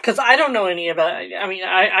 Because I don't know any about it. I mean,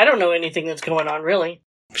 I don't know anything that's going on, really.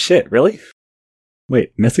 Shit, really?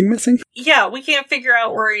 Wait, missing? Yeah, we can't figure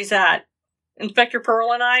out where he's at. Inspector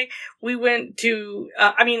Pearl and we went to,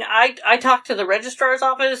 I talked to the registrar's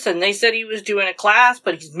office and they said he was doing a class,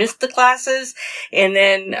 but he's missed the classes. And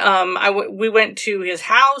then, we went to his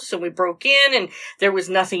house and we broke in and there was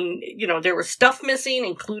nothing, there was stuff missing,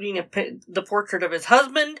 including the portrait of his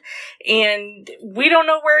husband. And we don't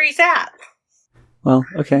know where he's at. Well,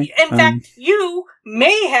 okay. In fact, you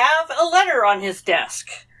may have a letter on his desk.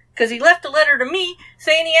 Because he left a letter to me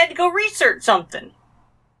saying he had to go research something.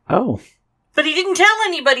 Oh. But he didn't tell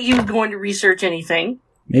anybody he was going to research anything.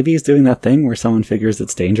 Maybe he's doing that thing where someone figures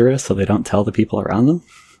it's dangerous so they don't tell the people around them?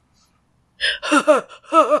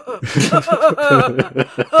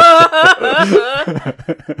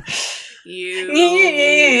 You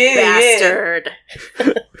bastard.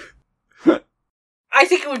 I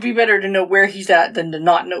think it would be better to know where he's at than to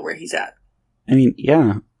not know where he's at. I mean,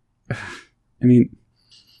 yeah.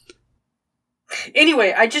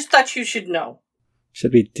 Anyway, I just thought you should know.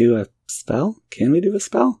 Should we do a spell? Can we do a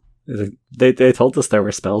spell? They told us there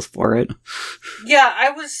were spells for it. Yeah,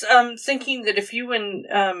 I was thinking that if you and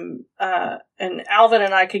Alvin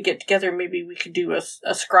and I could get together, maybe we could do a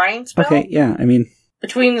scrying spell. Okay, yeah, I mean...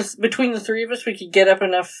 Between the three of us, we could get up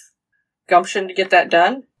enough gumption to get that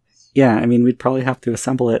done? Yeah, I mean, we'd probably have to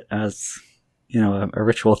assemble it as, a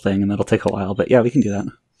ritual thing, and that'll take a while, but yeah, we can do that.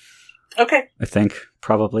 Okay. I think,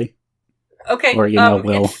 probably. Okay. Or,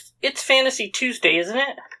 will. It's Fantasy Tuesday, isn't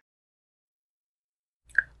it?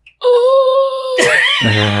 I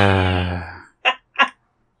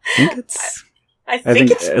think it's... I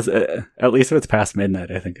think it's... at least if it's past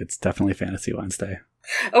midnight, I think it's definitely Fantasy Wednesday.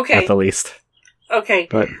 Okay. At the least. Okay.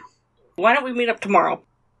 But... Why don't we meet up tomorrow?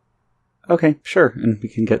 Okay, sure, and we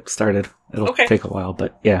can get started. It'll take a while,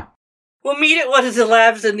 but yeah. We'll meet at one of the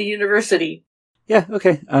labs in the university. Yeah,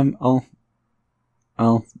 okay.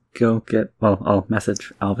 I'll go get... Well, I'll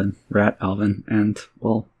message Alvin, Rat Alvin, and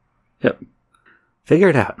we'll... Yep. Figure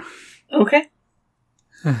it out. Okay.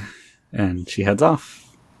 And she heads off.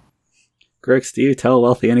 Grix, do you tell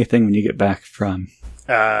Wealthy anything when you get back from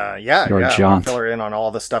your jaunt? I'll fill her in on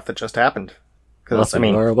all the stuff that just happened. Because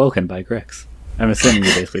you are awoken by Grix. I'm assuming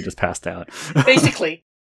you basically just passed out. Basically.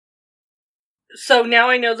 So now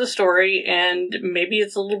I know the story, and maybe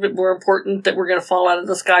it's a little bit more important that we're going to fall out of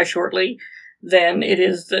the sky shortly than it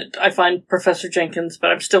is that I find Professor Jenkins,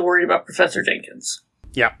 but I'm still worried about Professor Jenkins.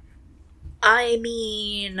 Yeah. I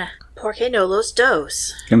mean, porque no los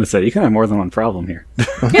dos? I'm going to say, you can have more than one problem here.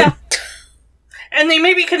 Yeah. And they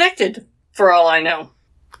may be connected, for all I know.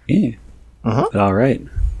 Yeah. Uh-huh. All right.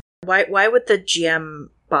 Why would the GM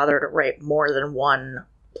bother to write more than one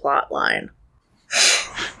plot line?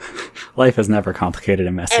 Life is never complicated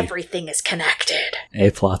and messy. Everything is connected.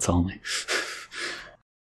 A-plots only.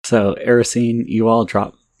 So, Erosine, you all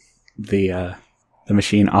drop the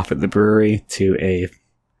machine off at the brewery to a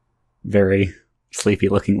very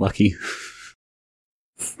sleepy-looking Lucky.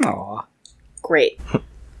 Aw. Great.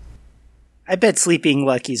 I bet Sleeping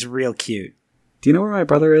Lucky's real cute. Do you know where my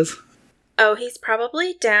brother is? Oh, he's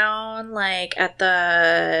probably down, like, at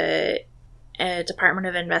the Department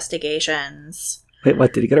of Investigations. Wait,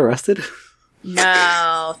 what? Did he get arrested?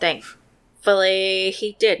 No, thankfully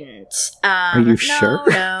he didn't. Are you sure?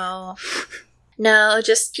 No. No,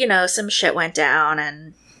 just, some shit went down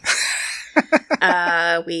and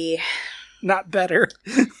we Not better.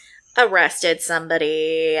 arrested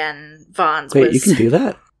somebody and Vaughn's Wait, was you can do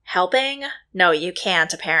that? helping. No, you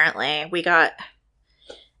can't, apparently. We got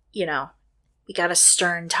a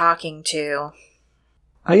stern talking to.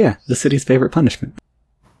 Oh yeah, the city's favorite punishment.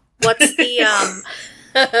 What's the,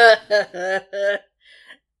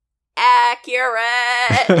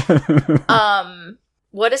 accurate.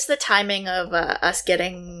 What is the timing of us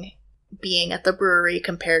being at the brewery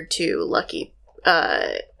compared to Lucky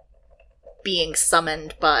being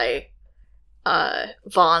summoned by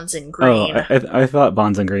Vaughn's and Green? I thought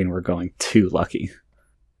Bonds and Green were going too Lucky.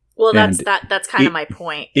 Well, and that's kind of my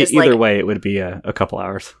point. Either way, it would be a couple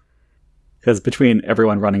hours. Because between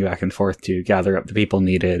everyone running back and forth to gather up the people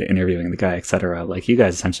needed, interviewing the guy, etc., like, you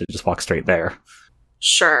guys essentially just walk straight there.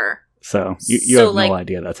 Sure. So you have no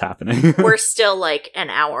idea that's happening. We're still, like, an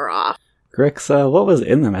hour off. Grix, what was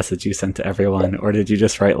in the message you sent to everyone? Or did you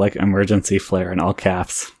just write, like, emergency flare in all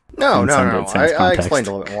caps? No. Sans I context? explained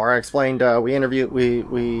a little bit more. I explained,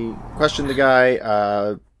 we questioned the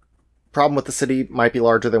guy. Problem with the city might be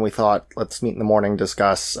larger than we thought. Let's meet in the morning,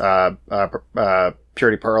 discuss.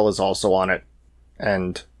 Purity Pearl is also on it.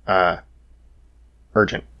 And,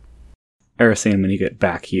 urgent. Erosine, when you get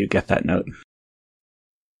back, you get that note.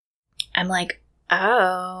 I'm like,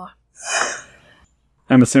 oh.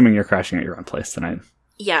 I'm assuming you're crashing at your own place tonight.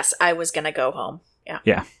 Yes, I was gonna go home. Yeah.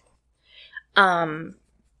 Yeah. I'm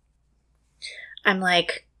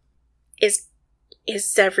like, is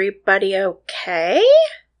everybody okay?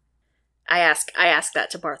 I ask that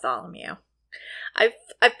to Bartholomew.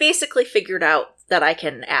 I've basically figured out that I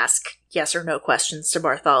can ask yes or no questions to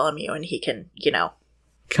Bartholomew, and he can,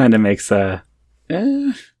 Kind of makes a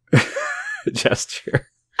gesture.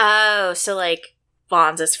 Oh, so like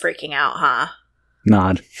Vaughn's is freaking out, huh?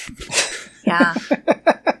 Nod. Yeah.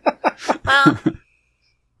 Well,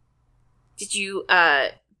 did you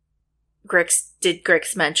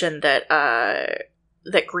Grix mention that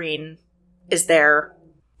that Green is there?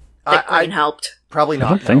 That Green helped? Probably I not.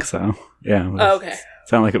 don't think so. Yeah. It was, Oh, okay.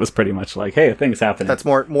 Sounded like it was pretty much like, hey, a thing's happening. That's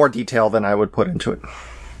more detail than I would put into it.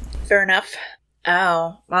 Fair enough.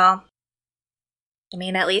 Oh, well. I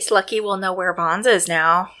mean, at least Lucky will know where Vaughn's is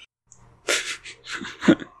now.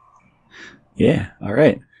 Yeah,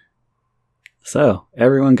 alright. So,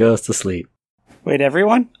 everyone goes to sleep. Wait,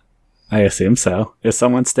 everyone? I assume so. Is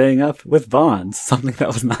someone staying up with Bonds? Something that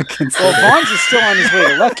was not considered. Well, Vaughn's is still on his way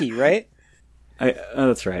to Lucky, right?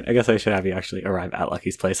 That's right. I guess I should have you actually arrive at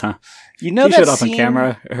Lucky's place, huh? You know she that showed up scene on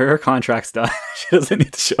camera. Her contract's done. She doesn't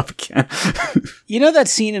need to show up again. You know that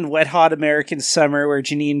scene in Wet Hot American Summer where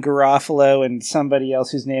Janine Garofalo and somebody else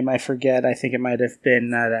whose name I forget, I think it might have been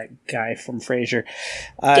that guy from Frasier.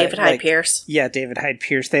 David Hyde Pierce. Yeah, David Hyde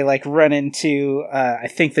Pierce. They run into, I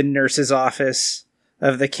think, the nurse's office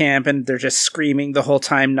of the camp, and they're just screaming the whole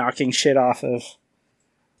time, knocking shit off of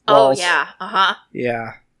walls. Oh, yeah. Uh-huh.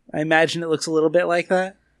 Yeah. I imagine it looks a little bit like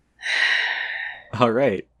that. All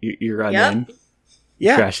right. You run Yep. in.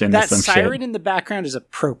 Yeah, Crash into that some siren shit. in the background is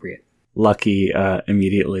appropriate. Lucky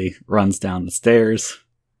immediately runs down the stairs.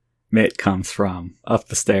 Mitt comes from up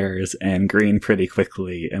the stairs, and Green pretty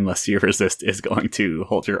quickly, unless you resist, is going to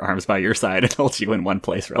hold your arms by your side and hold you in one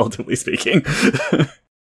place, relatively speaking.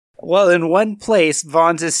 Well, in one place,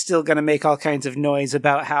 Vaughn's is still going to make all kinds of noise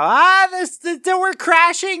about how, we're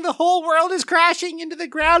crashing, the whole world is crashing into the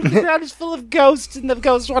ground, the ground is full of ghosts, and the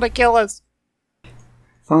ghosts want to kill us.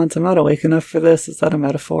 Fonz, I'm not awake enough for this. Is that a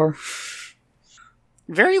metaphor?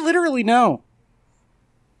 Very literally, no.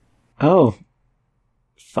 Oh.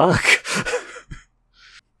 Fuck.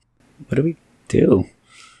 What do we do?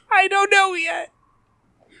 I don't know yet.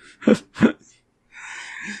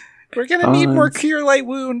 We're going to need more cure light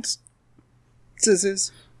wounds.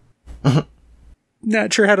 Scissors.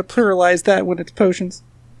 Not sure how to pluralize that when it's potions.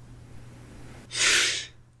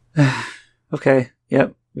 Okay,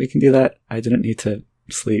 yep, we can do that. I didn't need to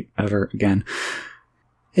sleep ever again.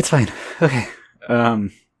 It's fine. Okay.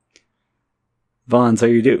 Vons,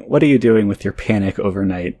 what are you doing with your panic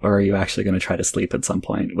overnight, or are you actually going to try to sleep at some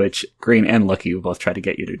point, which Green and Lucky will both try to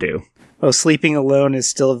get you to do? Oh, sleeping alone is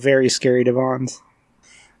still very scary to Vons.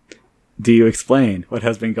 Do you explain what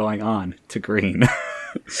has been going on to Green?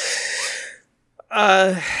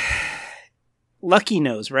 Lucky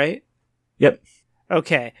knows, right? Yep.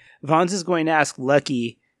 Okay. Vons is going to ask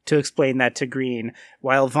Lucky to explain that to Green,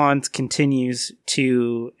 while Vons continues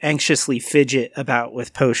to anxiously fidget about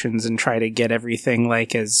with potions and try to get everything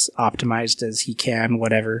like as optimized as he can,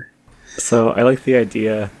 whatever. So I like the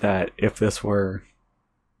idea that if this were,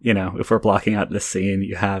 if we're blocking out this scene,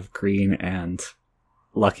 you have Green and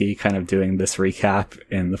Lucky kind of doing this recap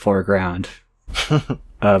in the foreground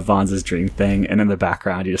of Vons' dream thing, and in the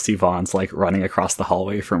background you just see Vons like running across the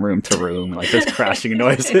hallway from room to room, like there's crashing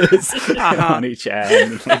noises on each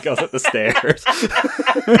end, and like goes up the stairs.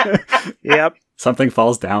 Yep. Something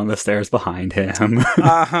falls down the stairs behind him.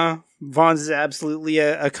 Vons is absolutely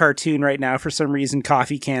a cartoon right now. For some reason,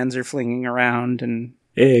 coffee cans are flinging around, and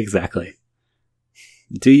exactly.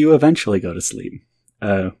 Do you eventually go to sleep?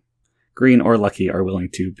 Green or Lucky are willing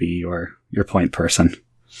to be your point person.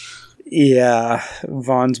 Yeah,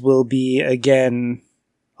 Vons will be, again,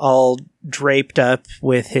 all draped up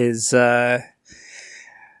with his Teddy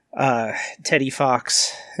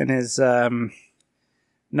Fox and his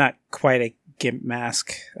not quite a gimp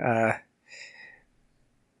mask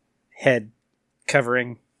head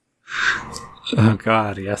covering. Oh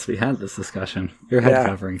god, yes, we had this discussion. Your head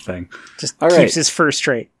covering thing. Just all keeps right. his fur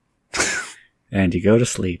straight. And you go to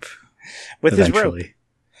sleep. With eventually.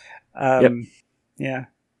 His rope. Yep. Yeah.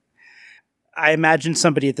 I imagine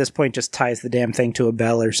somebody at this point just ties the damn thing to a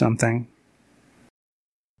bell or something.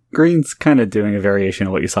 Green's kind of doing a variation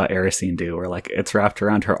of what you saw Erisine do, where like it's wrapped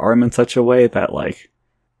around her arm in such a way that like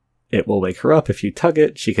it will wake her up. If you tug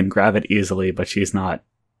it, she can grab it easily, but she's not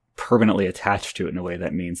permanently attached to it in a way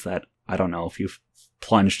that means that, I don't know, if you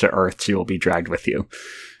plunge to earth, she will be dragged with you.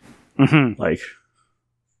 Mm-hmm. Like,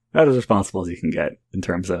 about as responsible as you can get in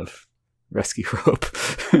terms of rescue rope.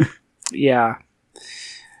 Yeah.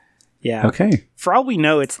 Yeah. Okay. For all we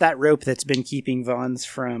know, it's that rope that's been keeping Vons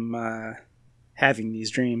from having these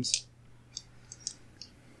dreams.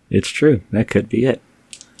 It's true. That could be it.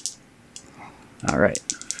 All right.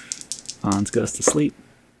 Vons goes to sleep.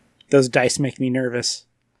 Those dice make me nervous.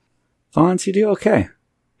 Vons, you do okay.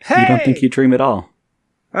 Hey! You don't think you dream at all.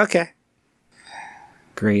 Okay.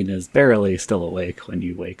 Green is barely still awake when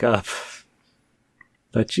you wake up.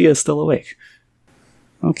 But she is still awake.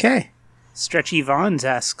 Okay. Stretchy Vons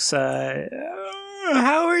asks, how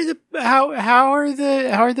are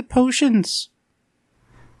the potions?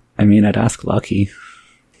 I mean, I'd ask Lucky.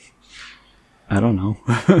 I don't know.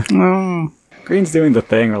 Oh. Green's doing the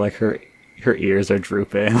thing where like her ears are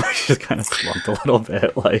drooping. She's kind of slumped a little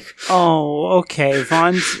bit. Like, oh, okay.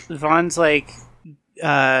 Vons like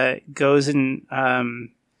goes and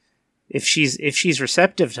if she's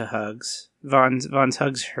receptive to hugs, Vons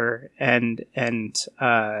hugs her and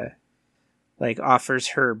like offers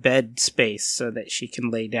her bed space so that she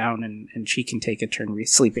can lay down and she can take a turn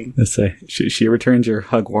sleeping. let's say she returns your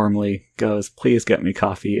hug warmly, goes, "Please get me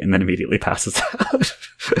coffee," and then immediately passes out.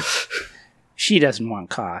 She doesn't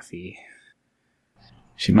want coffee.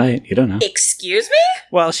 She might. You don't know. Excuse me?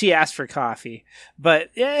 Well, she asked for coffee,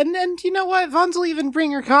 but and you know what? Vons will even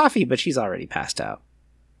bring her coffee, but she's already passed out.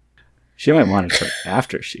 She might want it for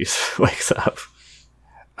after she wakes up.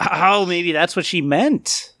 Oh, maybe that's what she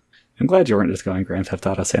meant. I'm glad you weren't just going Grand Theft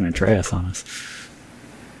Auto San Andreas on us.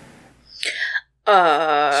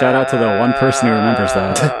 Shout out to the one person who remembers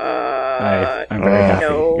that. I'm very happy.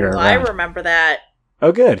 No, You're I around. remember that.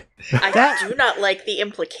 Oh, good. I do not like the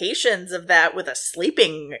implications of that with a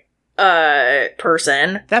sleeping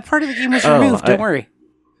person. That part of the game was removed. Don't worry.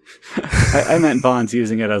 I meant Vons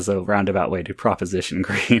using it as a roundabout way to proposition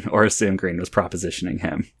Green, or assume Green was propositioning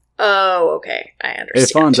him. Oh, okay. I understand.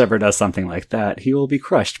 If Vons ever does something like that, he will be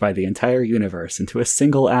crushed by the entire universe into a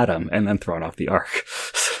single atom and then thrown off the ark.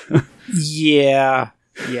 Yeah.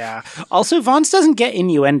 Also, Vons doesn't get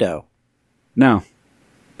innuendo. No,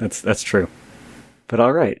 that's true. But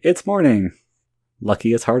all right, it's morning.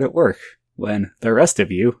 Lucky is hard at work when the rest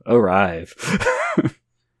of you arrive.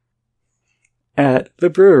 At the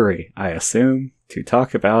brewery, I assume, to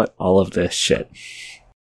talk about all of this shit.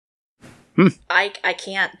 I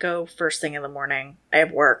can't go first thing in the morning. I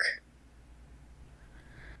have work.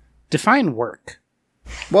 Define work.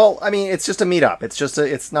 Well, I mean, it's just a meetup.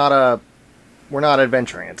 We're not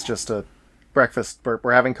adventuring. It's just a breakfast.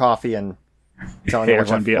 We're having coffee and telling Hey, you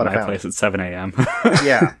everyone be at what I my found. place at 7 a.m.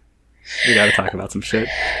 Yeah. We gotta talk about some shit.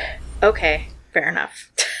 Okay, fair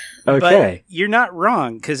enough. Okay. But you're not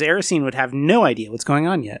wrong, because Erisine would have no idea what's going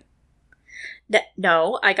on yet.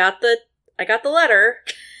 No, I got the letter.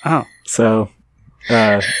 Oh. So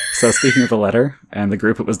speaking of the letter and the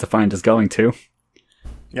group it was defined as going to,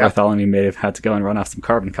 Yeah. Bartholomew may have had to go and run off some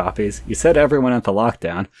carbon copies. You said everyone at the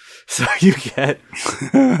lockdown, so you get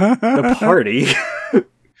the party.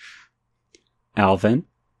 Alvin,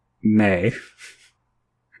 May,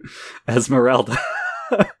 Esmeralda,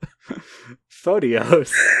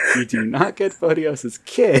 Photios. You do not get Photios'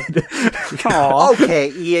 kid. Aw.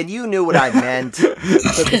 Okay, Ian, you knew what I meant. But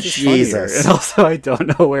this is funnier. Jesus. And also, I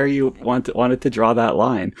don't know where you wanted to draw that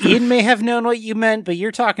line. Ian may have known what you meant, but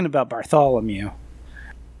you're talking about Bartholomew.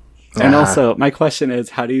 And Uh-huh. also, my question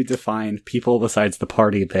is, how do you define people besides the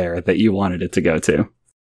party there that you wanted it to go to?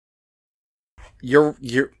 You're.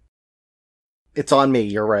 It's on me.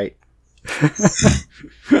 You're right.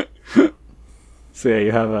 So yeah,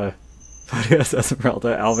 you have a Photios,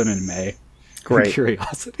 Esmeralda, Alvin, and May. Great. And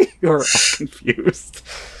Curiosity. You're all confused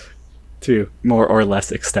to more or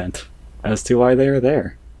less extent as to why they are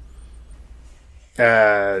there.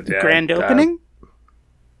 Grand opening?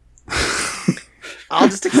 I'll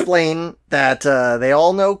just explain that they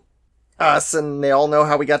all know us, and they all know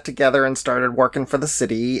how we got together and started working for the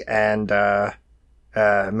city, and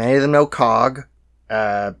many of them know Cog.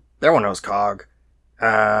 Everyone knows Cog.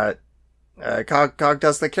 Cog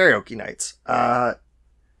does the karaoke nights.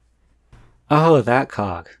 Oh, that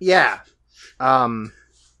cog. Yeah.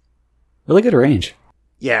 Really good range.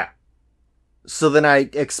 Yeah. So then I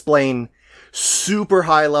explain super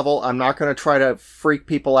high level. I'm not going to try to freak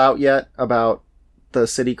people out yet about the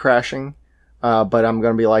city crashing. But I'm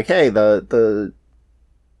going to be like, hey, this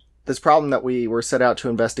problem that we were set out to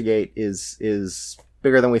investigate is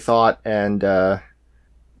bigger than we thought. And,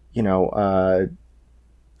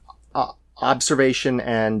 observation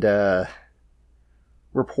and,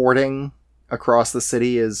 reporting across the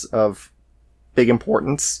city is of big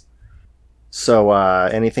importance. So,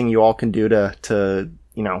 anything you all can do to,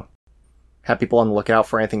 have people on the lookout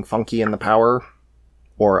for anything funky in the power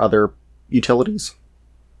or other utilities.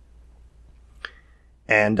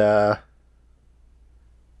 And,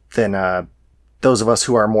 then, those of us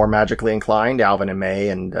who are more magically inclined, Alvin and May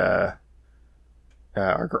and, are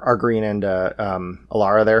Green and,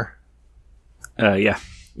 Alara there. Yeah.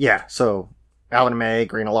 Yeah, so Alvin and May,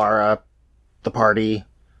 Green Alara, the party,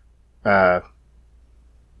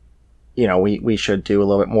 we should do a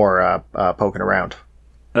little bit more poking around.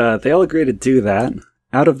 They all agree to do that.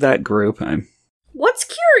 Out of that group, What's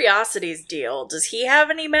Curiosity's deal? Does he have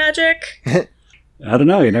any magic? I don't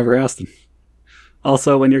know, you never asked him.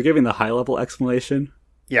 Also, when you're giving the high-level explanation,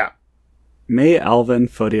 Yeah. May, Alvin,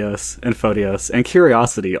 Photios, and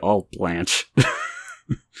Curiosity all blanch.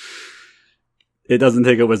 It doesn't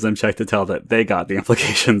take a wisdom check to tell that they got the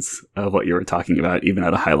implications of what you were talking about, even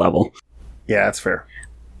at a high level. Yeah, that's fair.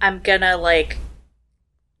 I'm gonna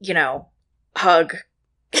hug.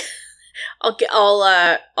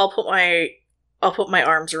 I'll put my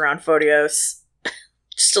arms around Photios.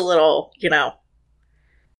 Just a little,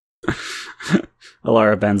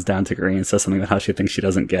 Alara bends down to Green, says something about how she thinks she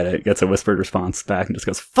doesn't get it, gets a whispered response back, and just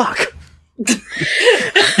goes, "Fuck!"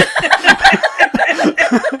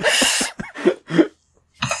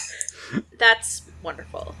 That's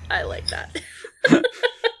wonderful. I like that.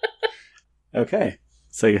 Okay,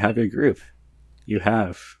 so you have your group. You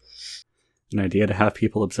have an idea to have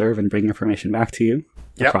people observe and bring information back to you.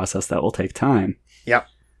 A Yep. process that will take time. Yep.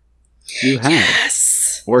 You have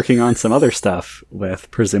Yes. working on some other stuff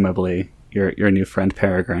with presumably your new friend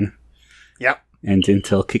Peregrine, Yep. and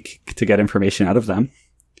until to get information out of them.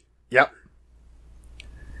 Yep.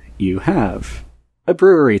 You have a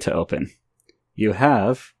brewery to open. You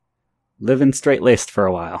have living straight-laced for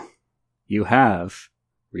a while. You have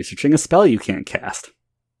researching a spell you can't cast.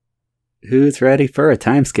 Who's ready for a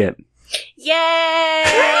time skip? Yay!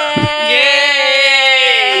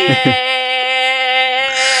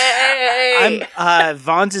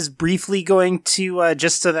 Vons is briefly going to,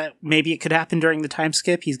 just so that maybe it could happen during the time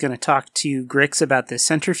skip, he's going to talk to Grix about the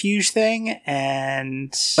centrifuge thing,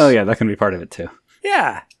 and... Oh yeah, that can be part of it too.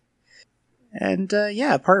 Yeah. And,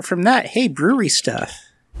 apart from that, hey, brewery stuff.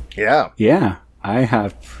 Yeah. Yeah, I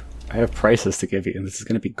have prices to give you, and this is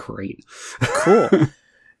going to be great. Cool.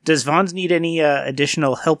 Does Vons need any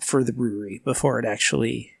additional help for the brewery before it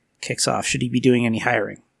actually kicks off? Should he be doing any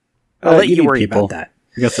hiring? I'll let you need worry people. about that.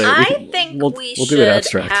 I think we we'll do it should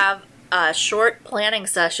abstract. have a short planning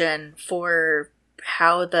session for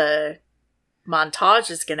how the montage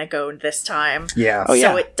is going to go this time. Yeah. Oh,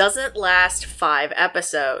 yeah. So it doesn't last 5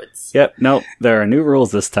 episodes. Yep, nope, there are new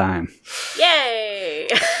rules this time. Yay!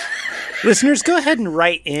 Listeners, go ahead and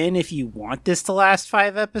write in if you want this to last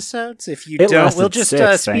 5 episodes. If you It don't, lasted we'll just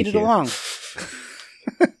 6, speed thank it you. along.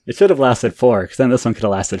 It should have lasted 4, because then this one could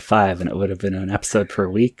have lasted 5, and it would have been an episode per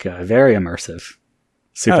week. Very immersive.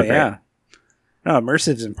 Super Oh, great. yeah. No,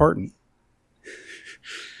 immersive's important.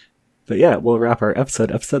 But yeah, we'll wrap our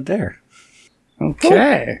episode there.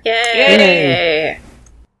 Okay. Yay!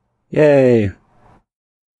 Yay!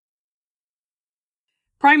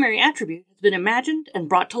 Primary Attribute has been imagined and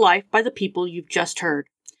brought to life by the people you've just heard.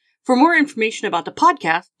 For more information about the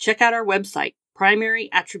podcast, check out our website,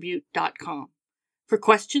 primaryattribute.com. For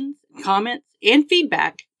questions, comments, and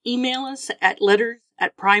feedback, email us at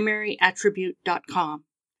letters@primaryattribute.com.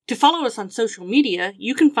 To follow us on social media,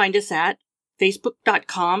 you can find us at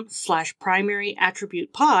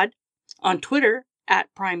facebook.com/primaryattributepod, on Twitter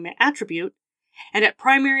 @primeattribute, and at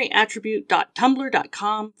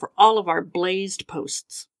primaryattribute.tumblr.com for all of our blazed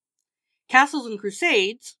posts. Castles and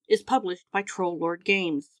Crusades is published by Troll Lord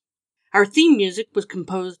Games. Our theme music was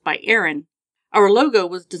composed by Aaron. Our logo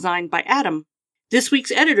was designed by Adam. This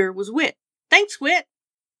week's editor was Whit. Thanks, Whit!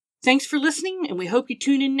 Thanks for listening, and we hope you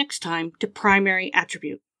tune in next time to Primary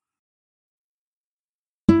Attribute.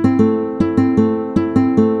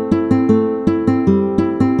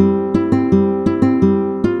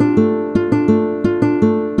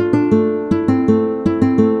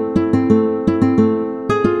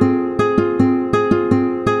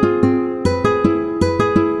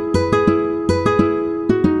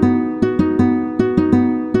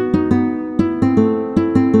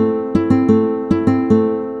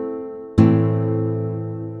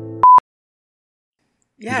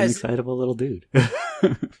 Yeah, He's an excitable little dude.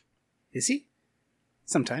 is he?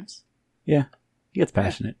 Sometimes. Yeah, he gets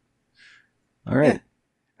passionate. All right. Yeah.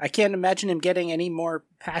 I can't imagine him getting any more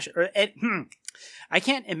passionate. I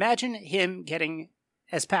can't imagine him getting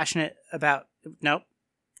as passionate about. Nope.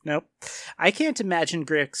 I can't imagine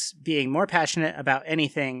Grix being more passionate about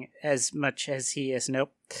anything as much as he is.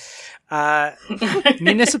 Nope.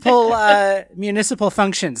 Municipal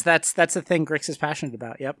functions. That's the thing Grix is passionate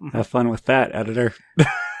about. Yep. Have fun with that, editor.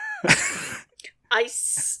 I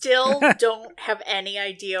still don't have any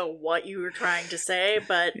idea what you were trying to say,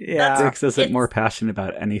 but Yeah. Dix isn't it's- more passionate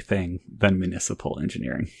about anything than municipal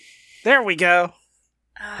engineering. There we go.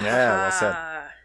 Yeah, well said.